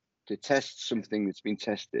somebody to test something that's been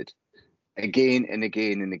tested again and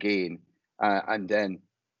again and again, and then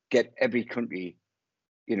get every country,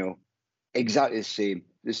 exactly the same.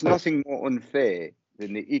 There's nothing more unfair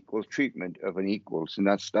than the equal treatment of unequals, and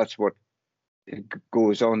that's what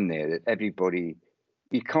goes on there. That everybody,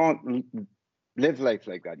 you can't live life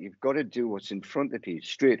like that. You've got to do what's in front of you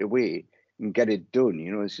straight away and get it done.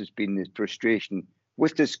 This has been this frustration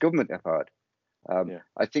with this government I've had.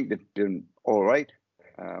 I think they've done all right.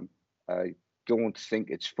 I don't think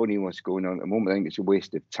it's funny what's going on at the moment. I think it's a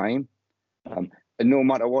waste of time. And no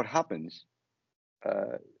matter what happens,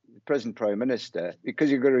 the present Prime Minister,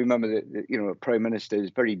 because you've got to remember that a Prime Minister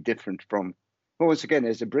is very different from, well, once again,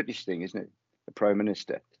 there's a British thing, isn't it? A Prime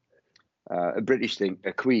Minister, a British thing,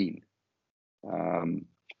 a Queen,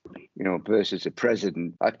 versus a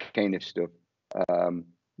President, that kind of stuff.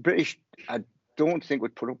 British, I don't think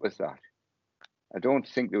would put up with that. I don't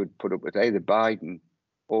think they would put up with either Biden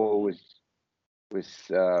or with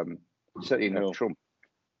certainly not Trump.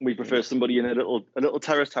 We prefer somebody in a little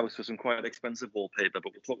terraced house with some quite expensive wallpaper,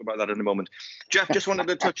 but we'll talk about that in a moment. Jeff, just wanted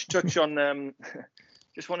to touch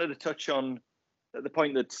on the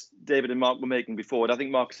point that David and Mark were making before. And I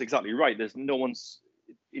think Mark's exactly right. There's no one's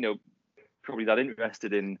probably that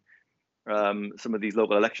interested in some of these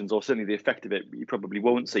local elections, or certainly the effect of it. You probably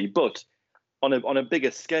won't see, but on a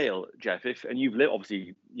bigger scale, Jeff, and you've lived,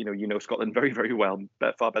 obviously, you know Scotland very, very well,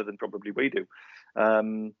 far better than probably we do.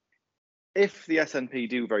 if the SNP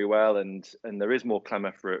do very well and there is more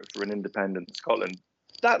clamour for an independent Scotland,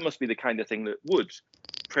 that must be the kind of thing that would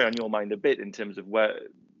prey on your mind a bit in terms of where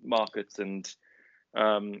markets and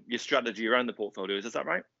your strategy around the portfolios. Is that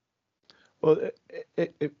right? Well,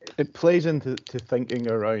 it plays into thinking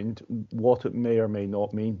around what it may or may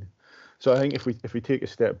not mean. So I think if we take a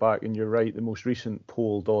step back, and you're right, the most recent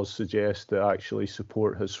poll does suggest that actually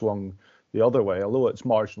support has swung the other way, although it's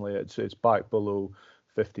marginally, it's back below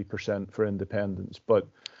 50% for independence. But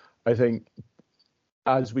I think,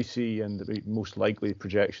 as we see, and the most likely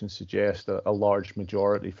projections suggest, a large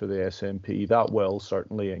majority for the SNP, that will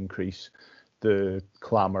certainly increase the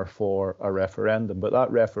clamour for a referendum. But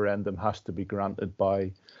that referendum has to be granted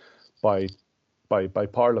by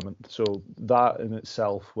Parliament. So that in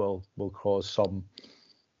itself will cause some,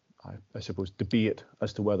 I suppose, debate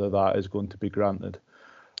as to whether that is going to be granted.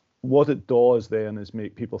 What it does then is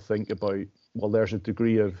make people think about, well, there's a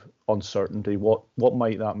degree of uncertainty. What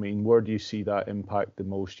might that mean? Where do you see that impact the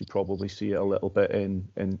most? You probably see it a little bit in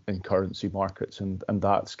currency markets, and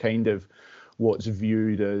that's kind of what's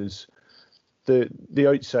viewed as the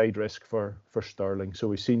outside risk for sterling. So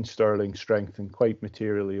we've seen sterling strengthen quite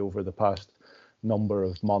materially over the past number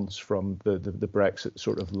of months from the Brexit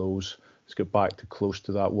sort of lows. It's got back to close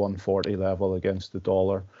to that 140 level against the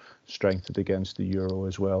dollar, strengthened against the euro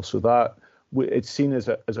as well. So that it's seen as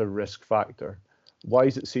a risk factor. Why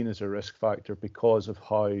is it seen as a risk factor? Because of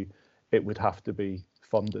how it would have to be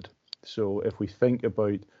funded. So if we think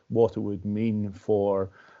about what it would mean for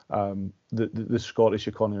the Scottish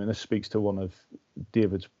economy, and this speaks to one of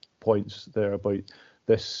David's points there about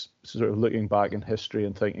this sort of looking back in history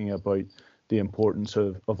and thinking about the importance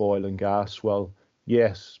of oil and gas. Well,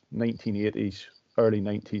 yes, 1980s, early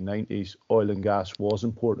 1990s, oil and gas was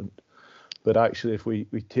important. But actually, if we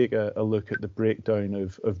take a look at the breakdown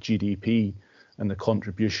of GDP and the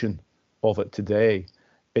contribution of it today,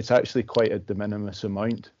 it's actually quite a de minimis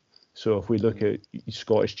amount. So if we look at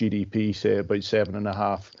Scottish GDP, say about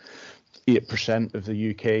 7.5%, 8% of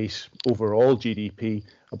the UK's overall GDP,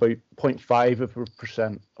 about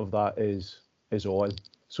 0.5% of that is oil.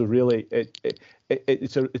 So really,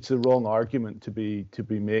 it's the wrong argument to be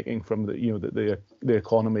making from that the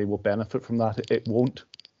economy will benefit from that. It won't.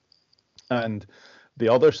 And the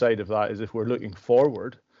other side of that is if we're looking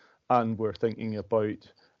forward and we're thinking about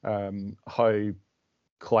how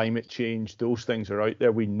climate change, those things are out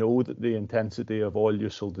there. We know that the intensity of oil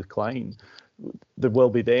use will decline. There will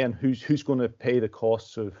be then who's going to pay the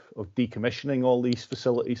costs of decommissioning all these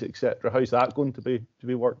facilities, etc. How's that going to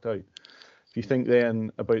be worked out? If you think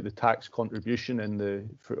then about the tax contribution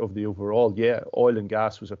of the overall, oil and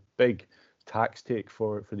gas was a big tax take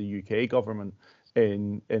for the UK government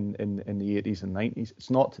in the 80s and 90s. It's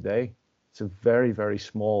not today. It's a very, very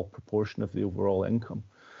small proportion of the overall income.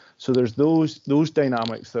 So there's those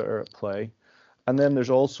dynamics that are at play. And then there's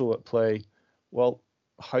also at play, well,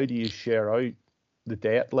 how do you share out the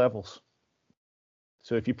debt levels?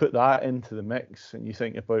 So if you put that into the mix and you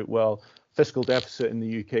think about, well, fiscal deficit in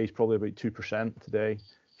the UK is probably about 2% today.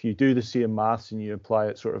 If you do the same maths and you apply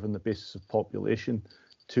it sort of on the basis of population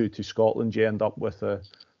to Scotland, you end up with a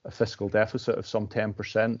fiscal deficit of some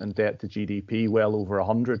 10% and debt to GDP well over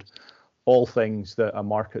 100, all things that a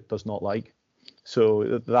market does not like.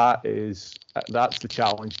 So that's the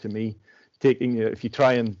challenge to me. If you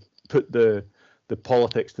try and put the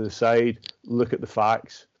politics to the side, look at the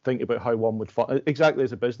facts, think about how one would fund, exactly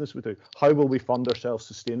as a business would do. How will we fund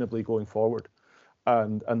ourselves sustainably going forward?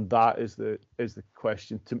 And that is the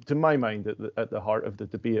question to my mind at the heart of the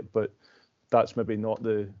debate. But that's maybe not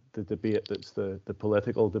the debate. That's the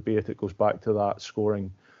political debate. It goes back to that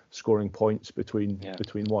scoring points between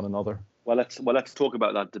one another. Well, let's talk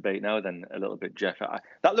about that debate now then a little bit, Jeff.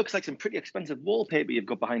 That looks like some pretty expensive wallpaper you've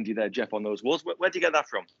got behind you there, Jeff, on those walls. Where'd you get that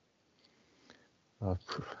from?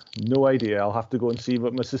 No idea. I'll have to go and see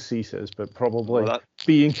what Mrs. C says, but probably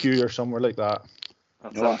B&Q or somewhere like that.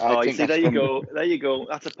 There you go. There you go.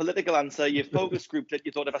 That's a political answer. You focus grouped it.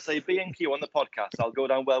 You thought if I say B&Q on the podcast, I'll go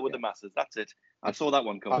down well with the masses. That's it. I saw that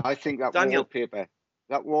one coming. I think that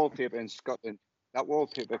wallpaper in Scotland, that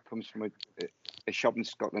wallpaper comes from a shop in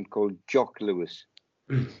Scotland called Jock Lewis.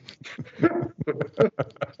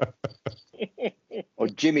 Or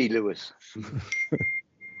Jimmy Lewis.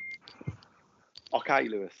 Okay,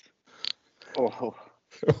 Lewis. Oh.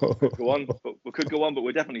 Go on, but we could go on, but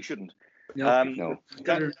we definitely shouldn't. No.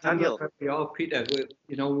 Daniel. We are, Peter.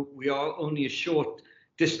 We are only a short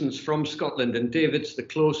distance from Scotland, and David's the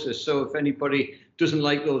closest. So if anybody doesn't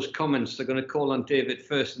like those comments, they're going to call on David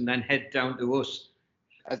first and then head down to us.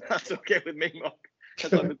 That's okay with me, Mark.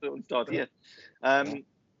 That's why we don't start here.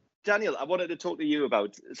 Daniel, I wanted to talk to you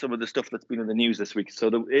about some of the stuff that's been in the news this week.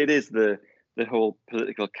 So it is the whole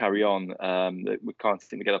political carry-on that we can't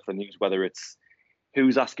seem to get off the news, whether it's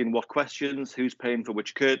who's asking what questions, who's paying for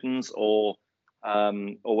which curtains, or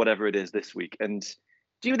whatever it is this week. And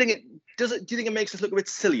do you think it makes us look a bit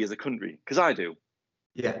silly as a country? Because I do.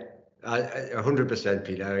 Yeah, 100%,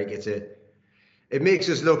 Peter. I think it makes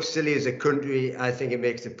us look silly as a country. I think it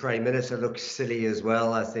makes the Prime Minister look silly as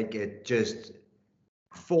well. I think it just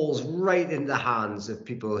falls right into the hands of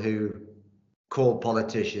people who call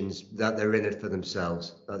politicians that they're in it for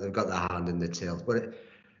themselves, that they've got their hand in the till. But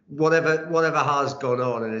whatever has gone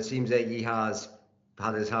on, and it seems like he has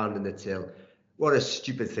had his hand in the till, what a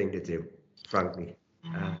stupid thing to do, frankly.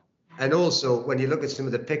 And also, when you look at some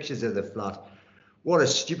of the pictures of the flat, what a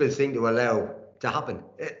stupid thing to allow to happen.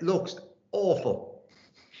 It looks awful.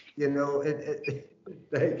 You know, I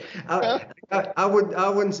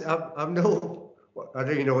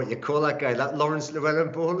don't even know what you call that guy, that Lawrence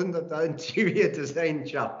Llewellyn-Boland, that interior design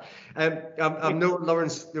chap. I'm no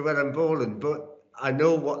Lawrence Llewellyn-Boland, but I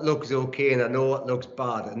know what looks okay and I know what looks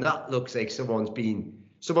bad. And that looks like someone's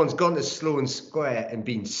gone to Sloane Square and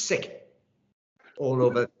been sick all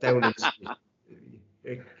over Downing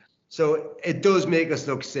Street. So it does make us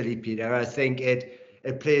look silly, Peter. I think it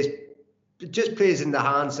just plays in the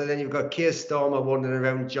hands. And then you've got Keir Starmer wandering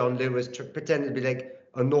around John Lewis, pretending to be like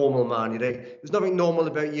a normal man. You're like, there's nothing normal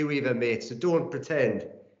about you either, mate. So don't pretend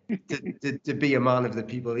to be a man of the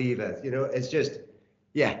people either. You know, it's just,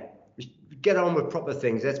 get on with proper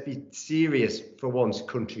things. Let's be serious for one's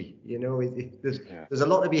country. You know, there's a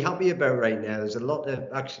lot to be happy about right now. There's a lot of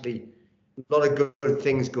good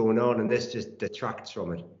things going on, and this just detracts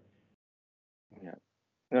from it. Yeah,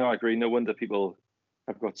 no, I agree. No wonder people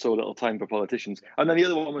have got so little time for politicians. And then the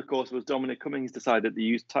other one, of course, was Dominic Cummings decided to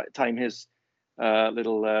use time his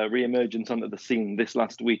little re-emergence onto the scene this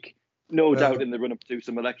last week. No doubt in the run-up to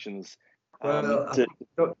some elections. To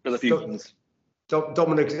fill a few things.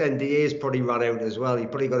 Dominic's NDA's probably run out as well. He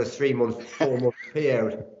probably got a 4-month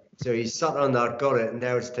payout. So he's sat on that, got it, and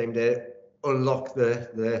now it's time to unlock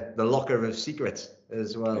the locker of secrets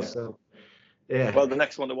as well. Yeah. So yeah. Well, the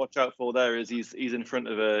next one to watch out for there is he's in front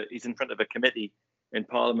of a committee in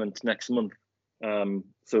Parliament next month.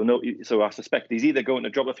 So I suspect he's either going to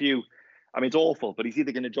drop a few. I mean, it's awful, but he's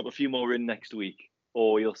either going to drop a few more in next week,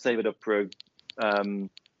 or he'll save it up for a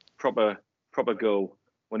proper go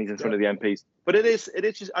when he's in front of the MPs. But it is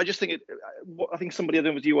just, I just think I think somebody, I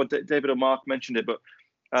don't know if it was you or David or Mark mentioned it, but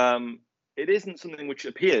it isn't something which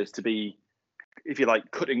appears to be, if you like,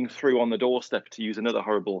 cutting through on the doorstep, to use another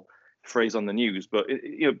horrible phrase on the news. But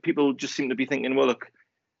people just seem to be thinking, well, look,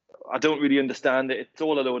 I don't really understand it. It's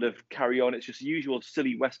all a load of carry on. It's just usual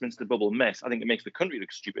silly Westminster bubble mess. I think it makes the country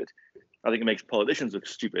look stupid. I think it makes politicians look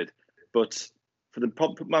stupid. But for the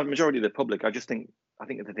majority of the public, I think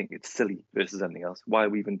they think it's silly versus anything else. Why are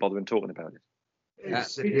we even bothering talking about it?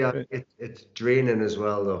 It's draining as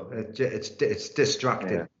well, though. It's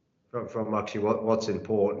distracting from actually what's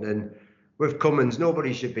important. And with Cummings,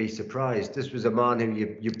 nobody should be surprised. This was a man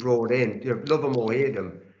who you brought in. You love him or hate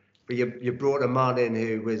him, but you brought a man in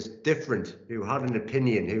who was different, who had an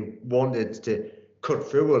opinion, who wanted to cut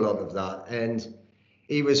through a lot of that. And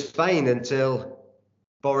he was fine until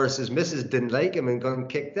Boris's missus didn't like him and got him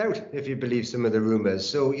kicked out, if you believe some of the rumours.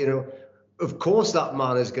 So, of course that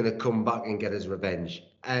man is going to come back and get his revenge.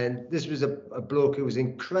 And this was a bloke who was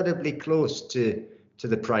incredibly close to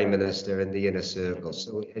the Prime Minister in the inner circle.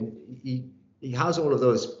 So, and he has all of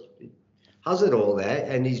those, has it all there,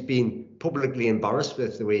 and he's been publicly embarrassed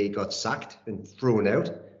with the way he got sacked and thrown out.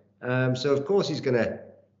 So of course he's going to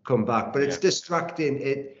come back, but it's distracting.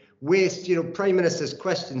 It wastes, Prime Minister's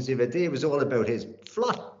questions the other day was all about his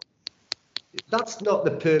flat. That's not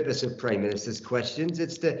the purpose of Prime Minister's questions.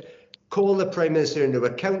 It's to call the Prime Minister into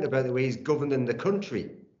account about the way he's governing the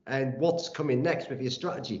country and what's coming next with your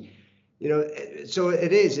strategy. So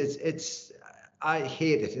it is. It's. I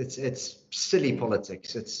hate it. It's silly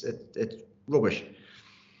politics. It's rubbish.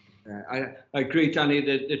 I agree, Danny.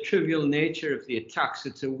 The trivial nature of the attacks.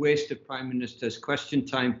 It's a waste of Prime Minister's question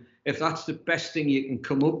time. If that's the best thing you can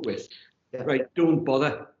come up with, right? Don't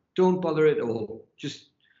bother. Don't bother at all. Just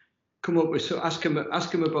come up with. So ask him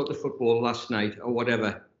about the football last night or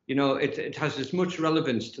whatever. It has as much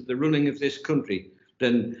relevance to the running of this country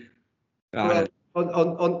than. Well,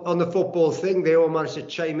 on the football thing, they all managed to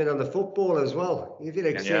chime in on the football as well. If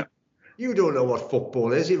you say, you don't know what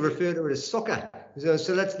football is, you refer to it as soccer.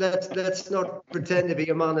 So let's not pretend to be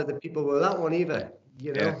a man of the people with that one either.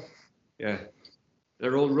 Yeah.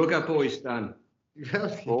 They're all rugger boys, Dan. You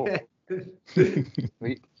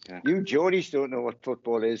Geordies don't know what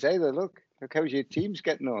football is either. Look. Look how's your team's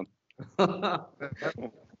getting on.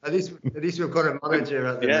 At least we've got a manager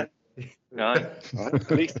at the Yeah. minute. No, at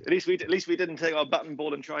least we didn't take our bat and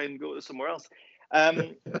ball and try and go to somewhere else. Tell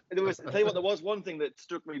you what, there was one thing that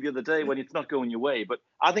struck me the other day when it's not going your way, but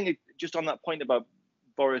I think just on that point about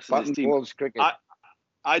Boris and his team, Balls cricket.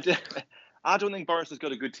 I don't think Boris has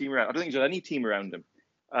got a good team around. I don't think he's got any team around him.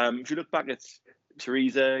 If you look back at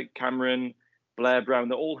Theresa, Cameron, Blair Brown,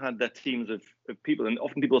 they all had their teams of people, and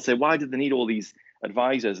often people say, why did they need all these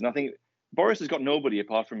advisors? And I think Boris has got nobody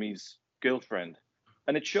apart from his girlfriend.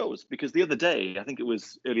 And it shows, because the other day, I think it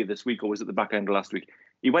was earlier this week, or was it the back end of last week,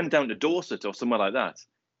 he went down to Dorset or somewhere like that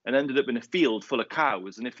and ended up in a field full of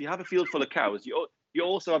cows. And if you have a field full of cows, you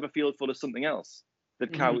also have a field full of something else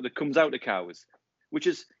that comes out of cows, which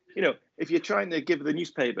is, if you're trying to give the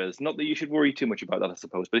newspapers, not that you should worry too much about that, I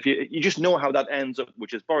suppose, but if you just know how that ends up,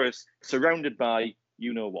 which is Boris surrounded by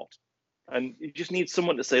you know what. And you just need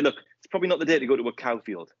someone to say, look, it's probably not the day to go to a cow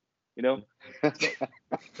field. But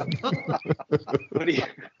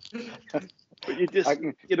you just,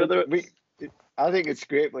 I think it's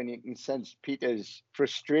great when you can sense Peter's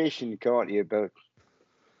frustration, can't you, about,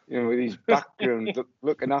 with his background,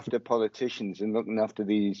 looking after politicians and looking after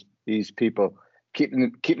these people,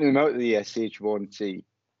 keeping them out of the SH1T.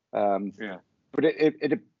 But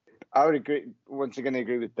I would agree. Once again, I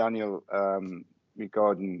agree with Daniel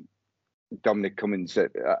regarding Dominic Cummings.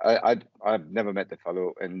 I've never met the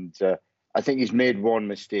fellow, and I think he's made one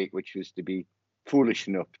mistake, which was to be foolish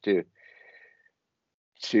enough to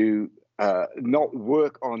not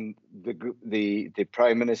work on the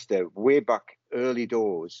Prime Minister way back early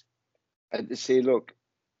doors, and to say, look,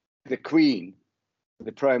 the Queen,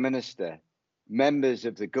 the Prime Minister, members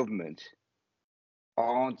of the government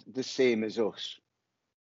aren't the same as us,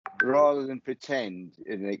 rather than pretend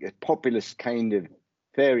in like a populist kind of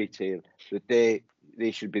fairy tale that they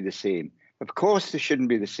should be the same. Of course they shouldn't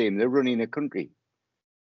be the same. They're running a country.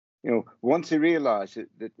 Once they realised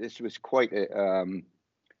that this was quite a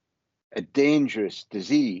dangerous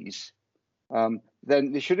disease,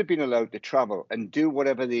 then they should have been allowed to travel and do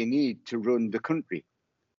whatever they need to run the country.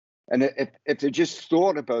 And if they just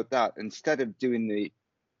thought about that instead of doing the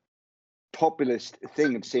populist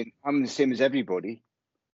thing of saying I'm the same as everybody,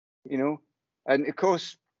 and of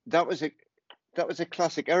course that was a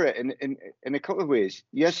classic error in a couple of ways.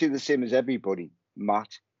 Yes, you're the same as everybody.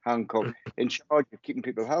 Matt Hancock, in charge of keeping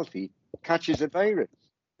people healthy, catches a virus.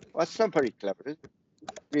 Well, that's not very clever, is it?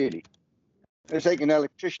 Really. It's like an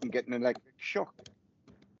electrician getting an electric shock.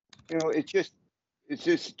 It's just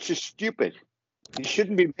stupid. You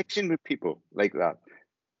shouldn't be mixing with people like that.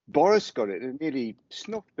 Boris got it and nearly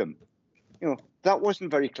snuffed them. That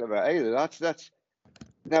wasn't very clever either.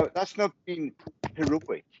 That's not being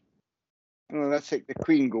heroic. That's like the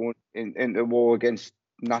Queen going into war against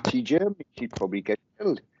Nazi Germany. She'd probably get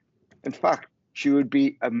killed. In fact, she would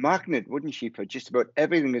be a magnet, wouldn't she, for just about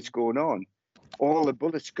everything that's going on. All the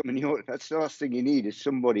bullets coming out. That's the last thing you need is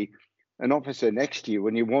somebody, an officer next to you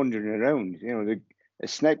when you're wandering around. A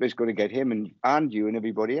sniper's going to get him and you and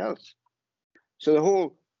everybody else. So the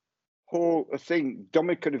whole thing,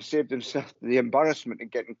 Dominic could have saved himself the embarrassment of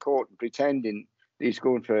getting caught and pretending he's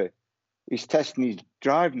testing his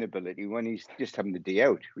driving ability when he's just having the day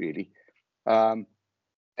out, really. And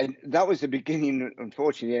that was the beginning,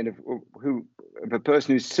 unfortunately, of a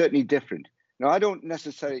person who's certainly different. Now, I don't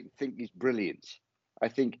necessarily think he's brilliant. I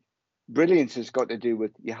think brilliance has got to do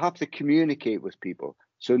with you have to communicate with people.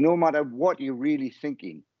 So no matter what you're really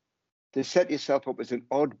thinking, to set yourself up as an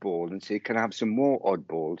oddball and say, can I have some more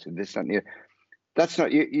oddballs and this and that? That's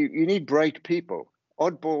not, you need bright people.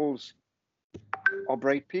 Oddballs are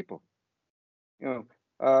bright people.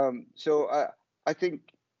 So I think,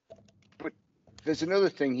 but there's another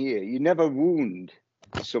thing here. You never wound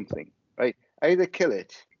something, right? Either kill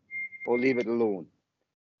it or leave it alone.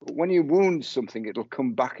 But when you wound something, it'll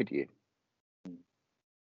come back at you.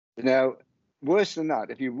 Now, worse than that,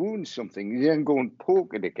 if you wound something, you then go and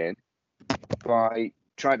poke it again by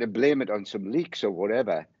trying to blame it on some leaks or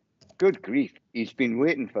whatever. Good grief, he's been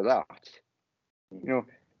waiting for that.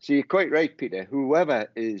 So you're quite right, Peter. Whoever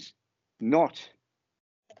is not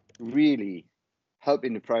really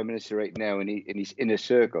helping the Prime Minister right now in his inner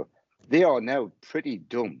circle, they are now pretty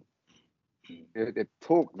dumb. They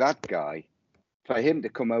poke that guy for him to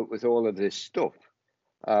come out with all of this stuff.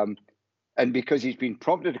 And because he's been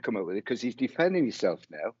prompted to come out with it, because he's defending himself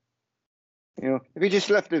now. If he just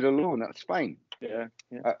left it alone, that's fine. Yeah.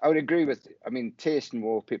 I would agree with, taste and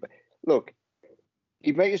wallpaper. Look,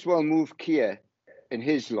 he might as well move Keir and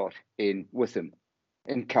his lot in with him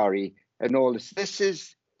and Carrie and all this.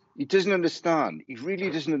 He doesn't understand. He really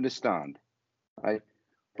doesn't understand. Right?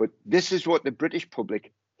 But this is what the British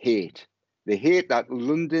public hate. They hate that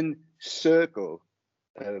London circle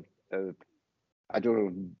of I don't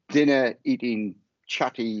know, dinner eating,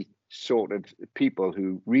 chatty sort of people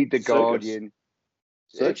who read the Guardian.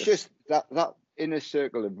 It's just that inner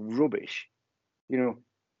circle of rubbish. You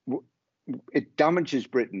know, it damages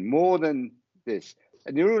Britain more than this.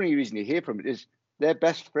 And the only reason you hear from it is their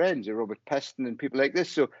best friends are Robert Peston and people like this.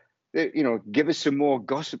 So, they, you know, give us some more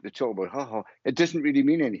gossip to talk about. It doesn't really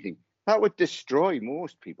mean anything. That would destroy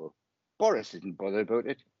most people. Boris isn't bothered about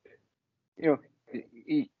it.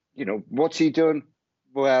 You know, what's he done?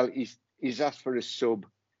 Well, he's asked for a sub.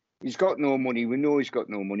 He's got no money. We know he's got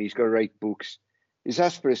no money. He's got to write books. He's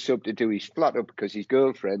asked for a sub to do his flat up because his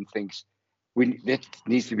girlfriend thinks that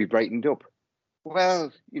needs to be brightened up.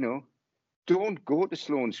 Well, you know, don't go to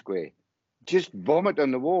Sloane Square. Just vomit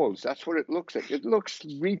on the walls. That's what it looks like. It looks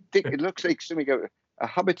ridiculous. It looks like something out of a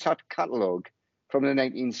Habitat catalogue from the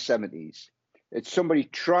 1970s. It's somebody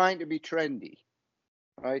trying to be trendy,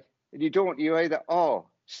 right? And you either are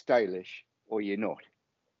stylish or you're not.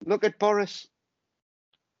 Look at Boris.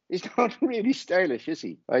 He's not really stylish, is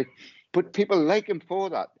he? Right? But people like him for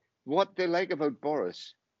that. What they like about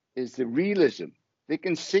Boris is the realism. They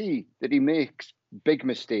can see that he makes big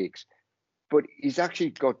mistakes, but he's actually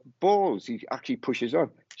got balls. He actually pushes on.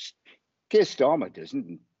 Keir Starmer doesn't,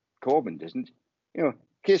 and Corbyn doesn't. You know,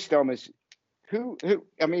 Keir Starmer's who.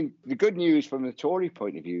 I mean, the good news from the Tory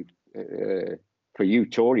point of view, for you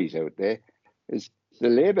Tories out there, is the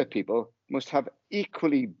Labour people must have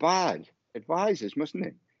equally bad advisors, mustn't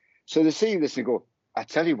they? So they see this and go, I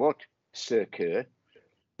tell you what, Sir Kerr,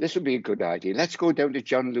 this would be a good idea. Let's go down to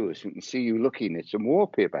John Lewis and see you looking at some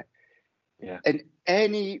wallpaper. Yeah. And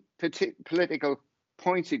any political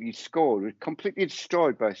points that you scored were completely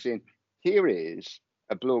destroyed by saying, here is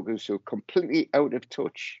a bloke who's so completely out of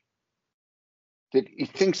touch that he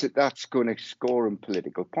thinks that that's going to score him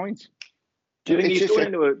political points. Do you think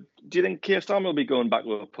do you think Keir Starmer will be going back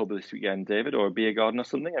to a pub this weekend, David, or a beer garden or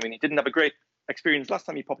something? I mean, he didn't have a great experience last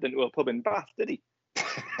time he popped into a pub in Bath, did he?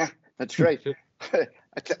 That's right.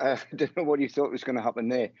 I don't know what you thought was going to happen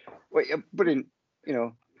there. But you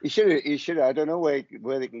know, he should. I don't know where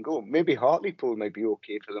they can go. Maybe Hartlepool might be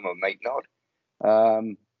okay for them, or might not.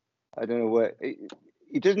 I don't know where.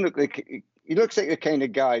 He doesn't look like. He looks like the kind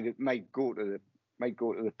of guy that might go to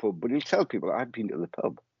the pub, but he'll tell people I've been to the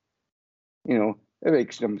pub. You know,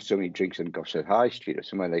 like somebody drinks on Gosford High Street or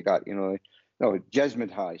somewhere like that. You know, no, Jesmond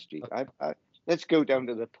High Street. Let's go down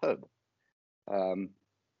to the pub.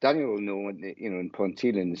 Daniel will know, in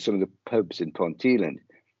Ponteland, some of the pubs in Ponteland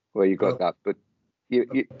where you got that. But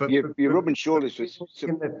you're rubbing shoulders with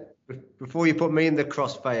some... Before you put me in the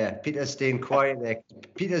crossfire, Peter's staying quiet there.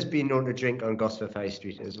 Peter's been known to drink on Gosford High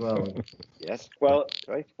Street as well. Yes. Well,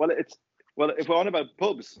 right. Well, if we're on about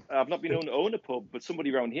pubs, I've not been known to own a pub, but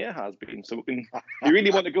somebody around here has been. So if you really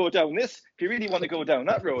want to go down if you really want to go down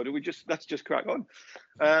that road, let's just crack on.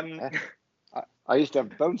 I used to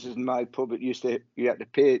have bouncers in my pub. You had to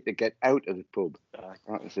pay to get out of the pub.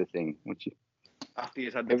 That was the thing. After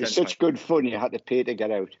you had it was such good fun. You had to pay to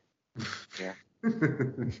get out. Yeah.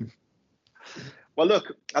 Well,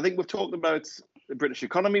 look, I think we've talked about the British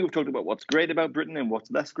economy. We've talked about what's great about Britain and what's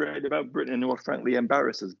less great about Britain and what frankly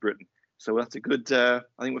embarrasses Britain. So that's a good, I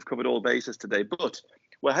think we've covered all bases today. But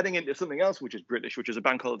we're heading into something else which is British, which is a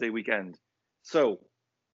bank holiday weekend. So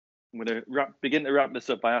I'm going to begin to wrap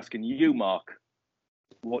this up by asking you, Mark,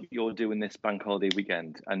 what you're doing this bank holiday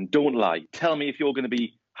weekend. And don't lie. Tell me if you're going to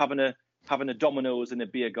be having a Domino's in a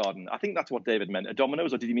beer garden. I think that's what David meant. A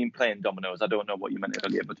Domino's, or did you mean playing Domino's? I don't know what you meant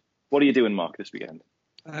earlier. But what are you doing, Mark, this weekend?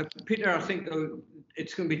 Peter, I think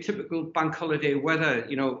it's going to be typical bank holiday weather.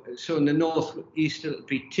 You know, so in the northeast it'll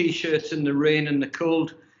be t-shirts in the rain and the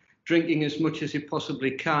cold, drinking as much as you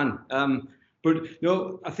possibly can. But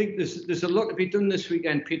I think there's a lot to be done this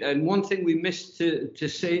weekend, Peter. And one thing we missed to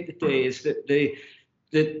say today is that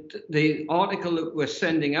the article that we're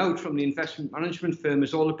sending out from the investment management firm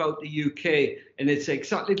is all about the UK, and it's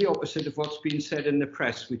exactly the opposite of what's been said in the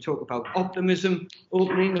press. We talk about optimism,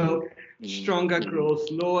 opening up, stronger growth,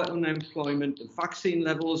 lower unemployment, and vaccine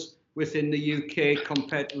levels within the UK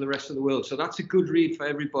compared to the rest of the world. So that's a good read for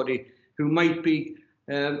everybody who might be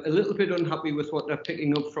a little bit unhappy with what they're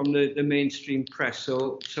picking up from the mainstream press.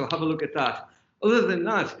 So have a look at that. Other than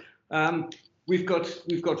that, we've got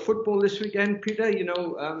football this weekend, Peter. You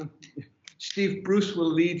know, Steve Bruce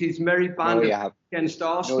will lead his merry band against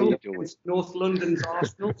Arsenal, against North London's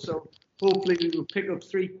Arsenal. So hopefully we will pick up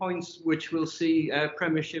 3 points, which will see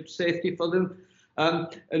Premiership safety for them.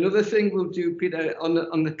 Another thing we'll do, Peter,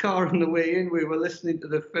 on the car on the way in, we were listening to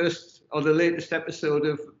the first or the latest episode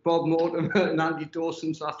of Bob Mortimer and Andy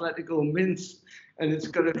Dawson's Athletical Mince, and it's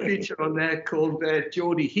got a feature on there called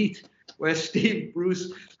Geordie Heat, where Steve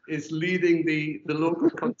Bruce is leading the local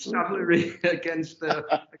constabulary against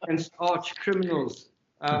arch criminals.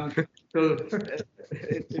 So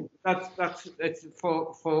that's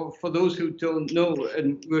for those who don't know,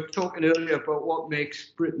 and we were talking earlier about what makes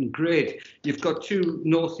Britain great. You've got two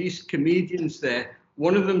northeast comedians there.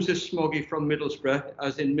 One of them's a smoggy from Middlesbrough,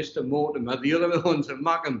 as in Mr. Mortimer. The other one's a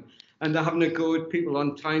Mackham, and they're having a go at people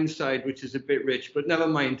on Tyneside, which is a bit rich. But never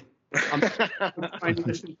mind. I'm trying to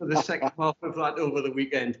listen to the second half of that over the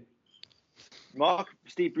weekend. Mark,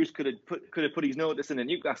 Steve Bruce could have put his notice in at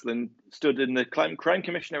Newcastle and stood in the crime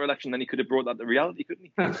commissioner election. Then he could have brought that to reality, couldn't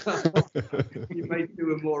he? You might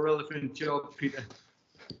do a more relevant job, Peter.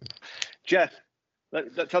 Jeff,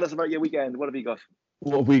 tell us about your weekend. What have you got?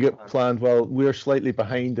 What have we got planned? Well, we're slightly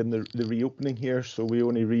behind in the reopening here, so we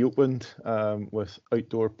only reopened with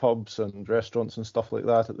outdoor pubs and restaurants and stuff like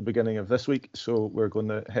that at the beginning of this week. So we're going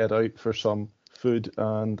to head out for some food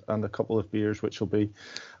and a couple of beers, which will be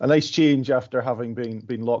a nice change after having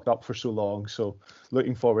been locked up for so long. So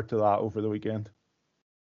looking forward to that over the weekend.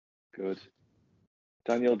 Good.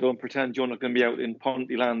 Daniel, don't pretend you're not going to be out in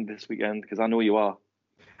Pontyland this weekend, because I know you are.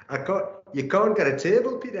 You can't get a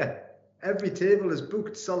table, Peter. Every table is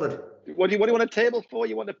booked solid. What do you want a table for?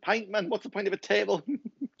 You want a pint, man? What's the point of a table?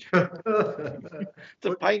 It's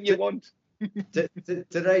a pint you want.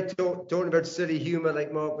 Today, talking about silly humour,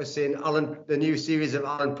 like Mark was saying, the new series of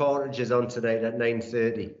Alan Partridge is on tonight at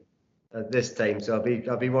 9:30 at this time, so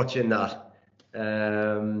I'll be watching that.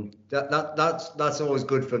 That's always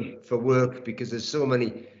good for work, because there's so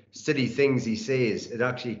many silly things he says.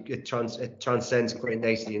 It transcends quite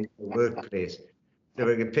nicely into the workplace. So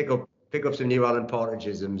we can pick up some new Alan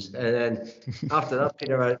Partridgeisms, and then after that,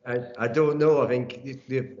 Peter, I don't know. I think,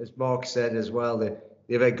 as Mark said as well,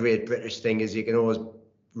 the other great British thing is you can always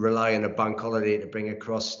rely on a bank holiday to bring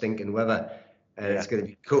across stinking weather, and it's going to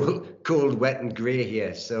be cold, wet, and grey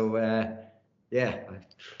here. So I'll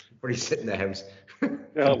probably sit in the house.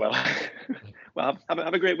 Oh well. Well,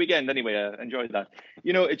 have a great weekend anyway. Enjoy that.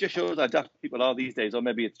 You know, it just shows how daft people are these days, or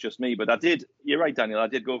maybe it's just me. But you're right, Daniel. I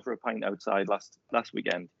did go for a pint outside last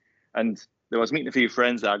weekend, and I was meeting a few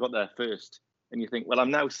friends there. I got there first, and you think, well,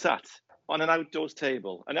 I'm now sat on an outdoors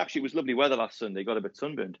table, and actually it was lovely weather last Sunday. Got a bit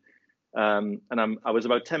sunburned, and I was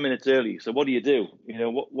about 10 minutes early. So what do? You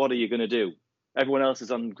know, what are you going to do? Everyone else is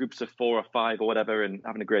on groups of 4 or 5 or whatever and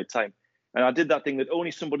having a great time. And I did that thing that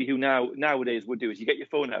only somebody who nowadays would do, is you get your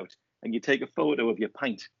phone out and you take a photo of your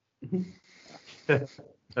pint.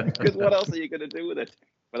 Because what else are you going to do with it?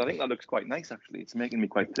 But I think that looks quite nice, actually. It's making me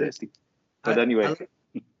quite thirsty. But anyway.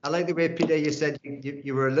 I like the way, Peter, you said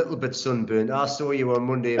you were a little bit sunburned. I saw you on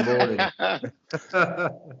Monday morning. A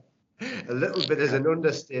little bit is an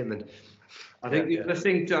understatement. I think the other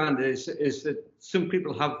thing, Dan, is that some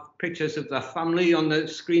people have pictures of their family on the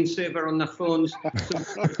screensaver on their phones.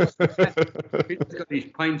 Peter's got his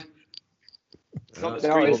pint.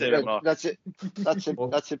 That's it.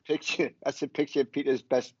 That's a picture. That's a picture of Peter's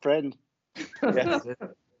best friend. Yes.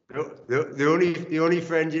 the only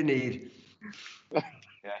friend you need.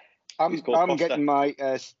 I'm getting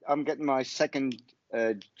my second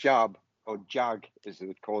jab, or jag, as they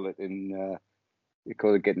would call it in. They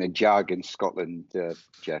call it getting a jag in Scotland,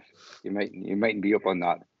 Jeff. You mightn't be up on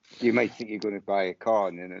that. You might think you're going to buy a car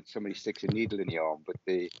and then somebody sticks a needle in your arm. But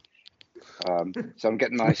so I'm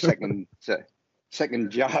getting my second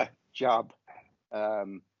jab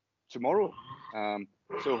tomorrow.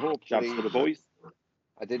 So hopefully, jabs for the boys.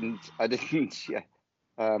 I didn't. Yeah.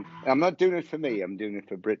 I'm not doing it for me. I'm doing it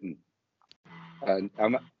for Britain, and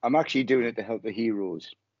I'm actually doing it to help the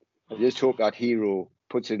heroes. I just hope that hero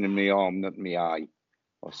puts it in my arm, not in my eye,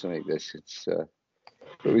 or something like this.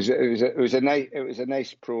 It was a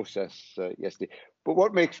nice process yesterday. But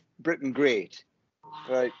what makes Britain great?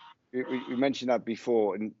 Right, we mentioned that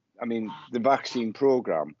before, and I mean the vaccine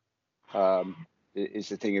program is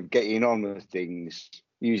the thing of getting on with things,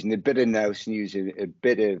 using a bit of nous and using a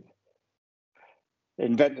bit of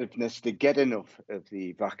inventiveness to get enough of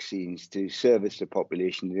the vaccines to service the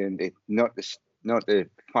population, and not the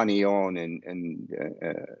fanny on and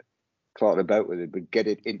clot about with it, but get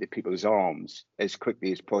it into people's arms as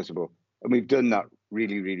quickly as possible. And we've done that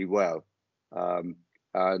really, really well. You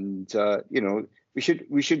know,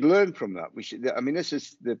 we should learn from that. I mean, this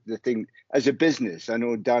is the thing as a business. I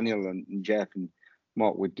know Daniel and Jeff and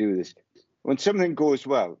Mark would do this. When something goes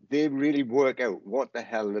well, they really work out what the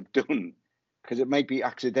hell they've done, because it might be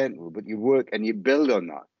accidental, but you work and you build on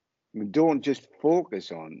that. We don't just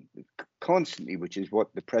focus on constantly, which is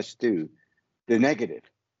what the press do, the negative.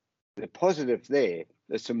 The positive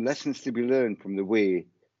there's some lessons to be learned from the way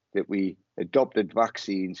that we adopted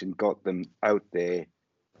vaccines and got them out there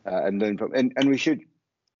and learn from. And we should,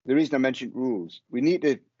 the reason I mentioned rules, we need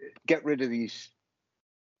to get rid of these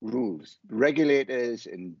rules, regulators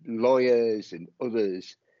and lawyers and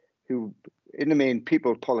others who, in the main,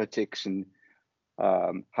 people politics and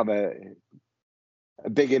have a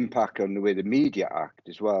big impact on the way the media act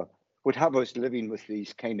as well, would have us living with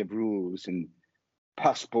these kind of rules and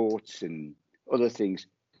passports and other things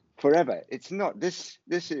forever. It's not, this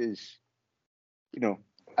is,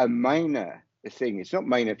 a minor thing. It's not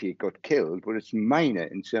minor if you got killed, but it's minor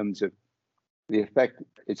in terms of the effect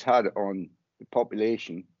it's had on the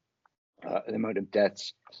population, the amount of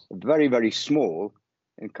deaths, very, very small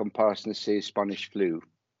in comparison to, say, Spanish flu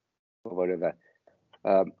or whatever.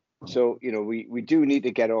 So, we do need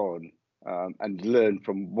to get on and learn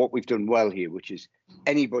from what we've done well here, which is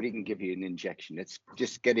anybody can give you an injection. It's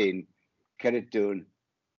just get in, get it done.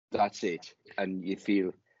 That's it. And you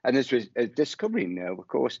feel, and this was a discovery now, of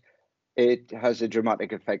course, it has a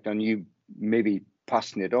dramatic effect on you maybe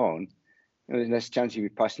passing it on. There's less chance of you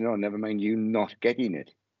passing it on, never mind you not getting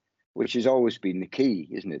it, which has always been the key,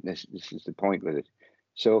 isn't it? This is the point with it.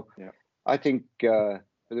 So yeah. I think for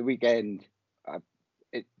the weekend,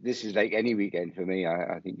 this is like any weekend for me.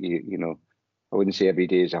 I think, I wouldn't say every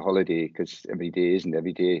day is a holiday because every day isn't.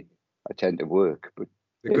 Every day I tend to work. But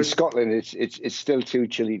in Scotland, it's still too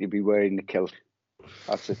chilly to be wearing the kilt.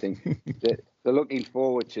 That's the thing. They're looking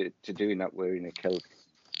forward to doing that, wearing a kilt.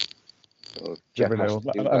 So Never know.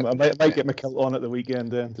 I might get my kilt on at the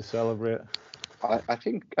weekend then to celebrate. I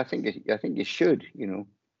think you should.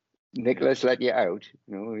 Nicholas let you out.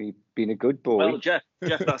 He's been a good boy. Well, Jeff,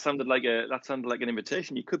 that sounded like an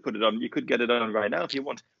invitation. You could put it on. You could get it on right now if you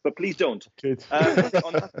want, but please don't. On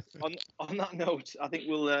that note, I think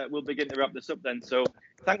we'll begin to wrap this up then. So,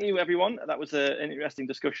 thank you, everyone. That was an interesting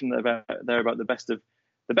discussion about the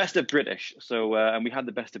best of British. So, and we had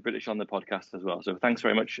the best of British on the podcast as well. So, thanks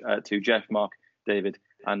very much to Jeff, Mark, David,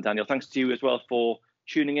 and Daniel. Thanks to you as well for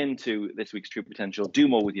tuning in to this week's True Potential Do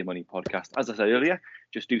More With Your Money podcast. As I said earlier,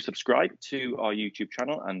 just do subscribe to our YouTube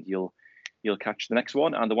channel and you'll catch the next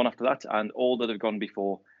one and the one after that and all that have gone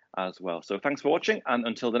before as well. So thanks for watching, and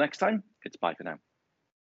until the next time, it's bye for now.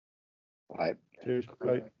 Bye. Cheers.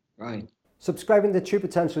 Bye. Bye. Subscribing to the True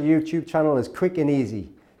Potential YouTube channel is quick and easy.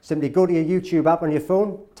 Simply go to your YouTube app on your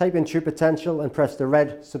phone, type in True Potential and press the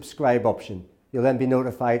red subscribe option. You'll then be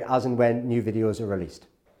notified as and when new videos are released.